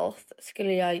health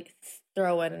skulle jag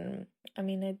throw in. I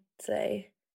mean, I'd say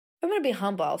if I'm gonna be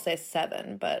humble, I'll say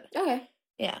 7. But okay,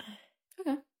 yeah,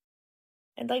 okay.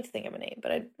 I'd like to think I'm an 8,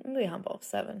 but I'd be humble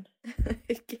 7.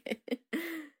 Okay.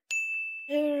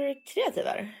 Hur kreativ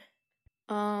är du?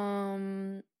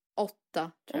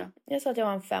 8 tror jag. Jag sa att jag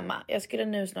var en 5. Jag skulle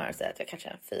nu snarare säga att jag kanske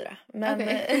är en 4. Men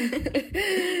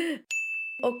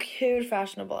och hur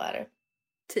fashionable är du?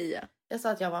 10. Jag sa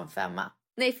att jag var en 5.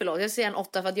 Nej, förlåt. Jag säger en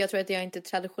 8 för att jag tror att jag inte är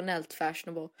traditionellt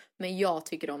fashionable. Men jag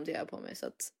tycker om det jag har på mig. Så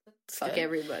att fuck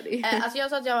everybody. Alltså jag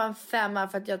sa att jag var en 5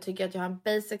 för att jag tycker att jag har en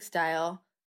basic style.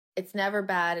 It's never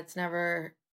bad, it's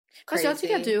never crazy. Alltså jag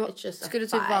tycker att du skulle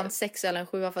typ vara en 6 eller en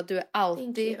 7 för att du är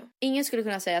alltid... Ingen skulle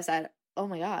kunna säga så här: oh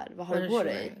my god, vad har du på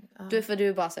dig? Du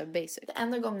är bara så här basic. Det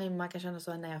enda gången man kan känna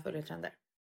så är när jag följer trender.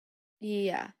 Ja.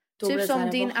 Yeah. Typ som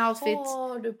din outfit.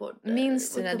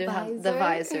 Minns du när du hade the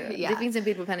visor? Yeah. Det finns en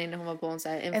bild på Penny när hon var på en så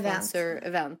här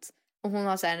influencer-event. Och hon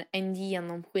har så här en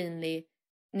genomskinlig,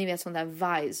 ni vet, sån där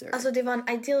visor. Alltså det var en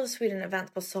Ideal of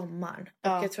Sweden-event på sommaren. Och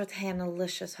jag tror att Hannah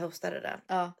Licious hostade det.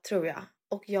 Tror jag.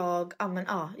 Och jag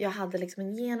hade liksom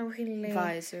en genomskinlig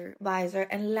visor,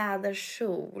 en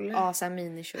läderkjol. Ja, såhär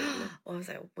minikjol. Och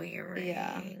såhär wearing.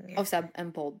 Yeah. Och såhär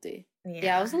en body.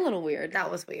 Yeah, it was a little weird.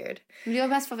 That was weird. Men det var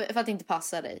mest för att det inte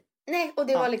passar dig. Nej, och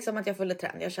det var liksom att jag följde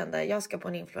trend. Jag kände, jag ska på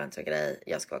en influencer-grej.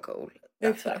 Jag ska vara cool.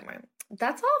 That's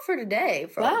all for today,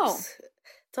 folks. Wow.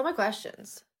 Tell my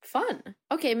questions. Fun.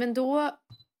 Okej, men då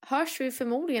hörs vi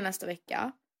förmodligen nästa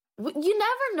vecka. You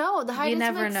never know. Det här är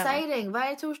lite exciting.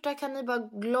 Varje torsdag kan ni bara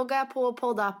logga på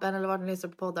poddappen eller vart ni lyssnar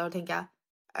på poddar och tänka,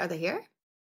 are they here?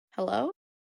 Hello?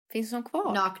 Finns det någon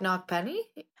kvar? Knock knock Penny.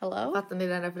 Hello? Fattar ni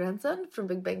den referensen från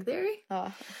Big Bang Theory?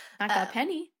 Ja. Knock knock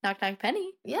Penny. Knock knock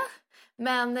Penny. Ja. Yeah.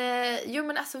 Men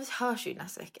men alltså vi hörs ju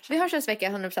nästa vecka. Vi hörs nästa vecka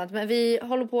 100%. Men vi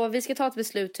håller på, vi ska ta ett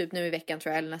beslut typ nu i veckan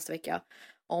tror jag, eller nästa vecka.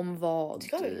 Om vad...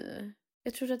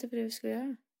 Jag trodde att det var det vi skulle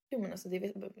göra. Jo, men alltså det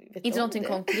vet inte någonting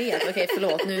konkret. Okej,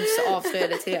 förlåt. Nu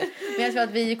avslöjade jag till er. Men jag tror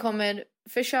att vi kommer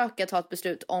försöka ta ett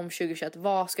beslut om 2021.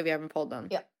 Vad ska vi göra med podden?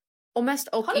 Ja. Och mest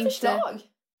och har ni inte... förslag?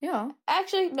 Ja.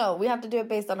 Actually, no. We have to do it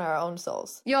based on our own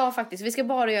souls. Ja, faktiskt. Vi ska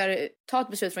bara ta ett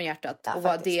beslut från hjärtat. Och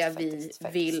vad det vi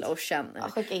vill och känner. Ja,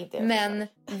 skicka inte men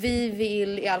vi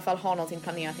vill i alla fall ha någonting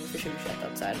planerat inför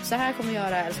 2021. Så här kommer vi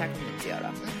göra, eller så här kommer vi inte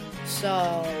göra. Så,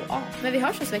 ja. Men vi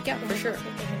hörs nästa vecka, for sure.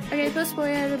 Okej, puss på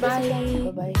er.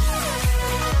 Bye. Bye.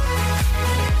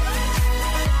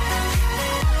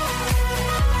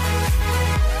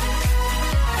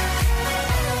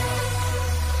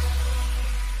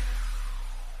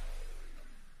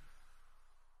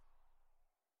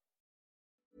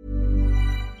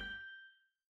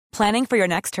 Planning for your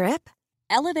next trip?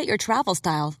 Elevate your travel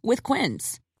style with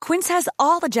Quince. Quince has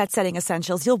all the jet-setting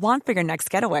essentials you'll want for your next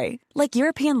getaway, like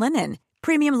European linen,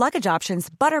 premium luggage options,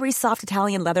 buttery soft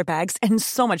Italian leather bags, and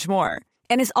so much more.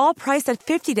 And is all priced at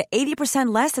 50 to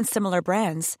 80% less than similar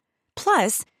brands.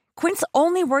 Plus, Quince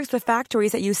only works with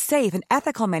factories that use safe and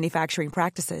ethical manufacturing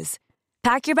practices.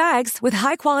 Pack your bags with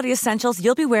high-quality essentials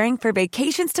you'll be wearing for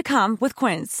vacations to come with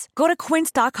Quince. Go to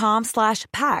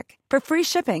quince.com/pack for free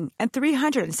shipping and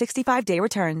 365-day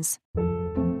returns.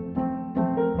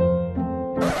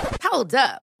 Hold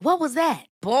up. What was that?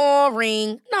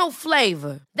 Boring. No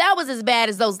flavor. That was as bad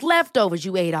as those leftovers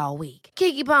you ate all week.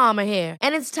 Keke Palmer here,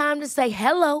 and it's time to say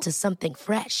hello to something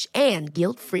fresh and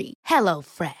guilt-free. Hello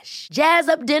Fresh. Jazz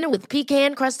up dinner with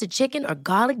pecan-crusted chicken or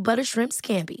garlic butter shrimp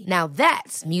scampi. Now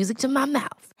that's music to my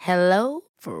mouth. Hello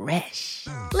Fresh.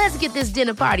 Let's get this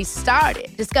dinner party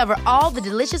started. Discover all the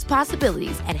delicious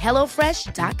possibilities at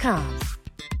hellofresh.com.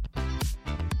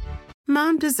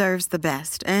 Mom deserves the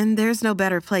best, and there's no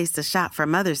better place to shop for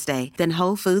Mother's Day than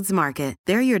Whole Foods Market.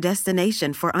 They're your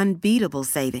destination for unbeatable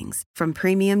savings, from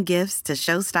premium gifts to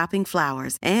show-stopping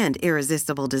flowers and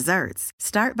irresistible desserts.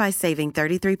 Start by saving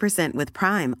 33% with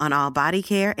Prime on all body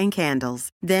care and candles.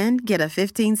 Then get a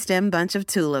 15-stem bunch of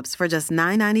tulips for just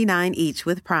 $9.99 each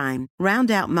with Prime.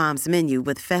 Round out Mom's menu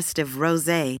with festive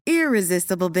rosé,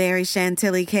 irresistible berry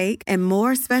chantilly cake, and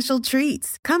more special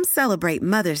treats. Come celebrate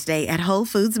Mother's Day at Whole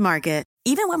Foods Market.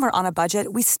 Even when we're on a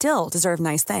budget, we still deserve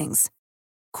nice things.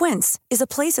 Quince is a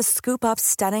place to scoop up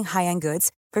stunning high-end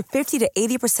goods for 50 to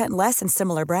 80% less than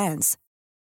similar brands.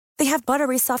 They have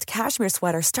buttery soft cashmere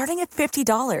sweaters starting at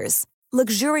 $50,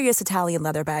 luxurious Italian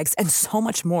leather bags, and so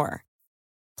much more.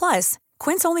 Plus,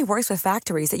 Quince only works with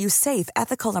factories that use safe,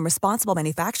 ethical, and responsible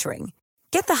manufacturing.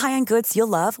 Get the high-end goods you'll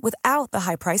love without the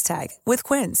high price tag with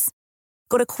Quince.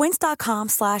 Go to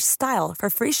quince.com/style for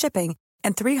free shipping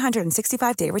and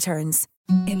 365-day returns.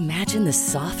 Imagine the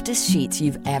softest sheets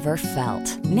you've ever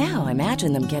felt. Now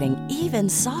imagine them getting even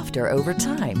softer over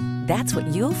time. That's what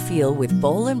you'll feel with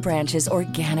Boll & Branch's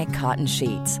organic cotton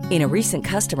sheets. In a recent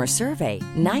customer survey,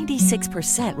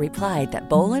 96% replied that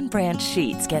Boll & Branch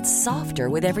sheets get softer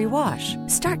with every wash.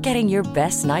 Start getting your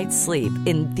best night's sleep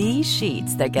in these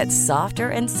sheets that get softer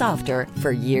and softer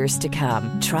for years to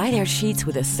come. Try their sheets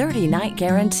with a 30-night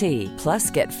guarantee.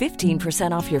 Plus, get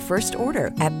 15% off your first order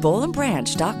at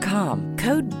bollandbranch.com.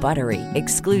 Code BUTTERY.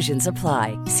 Exclusions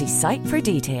apply. See site for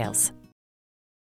details.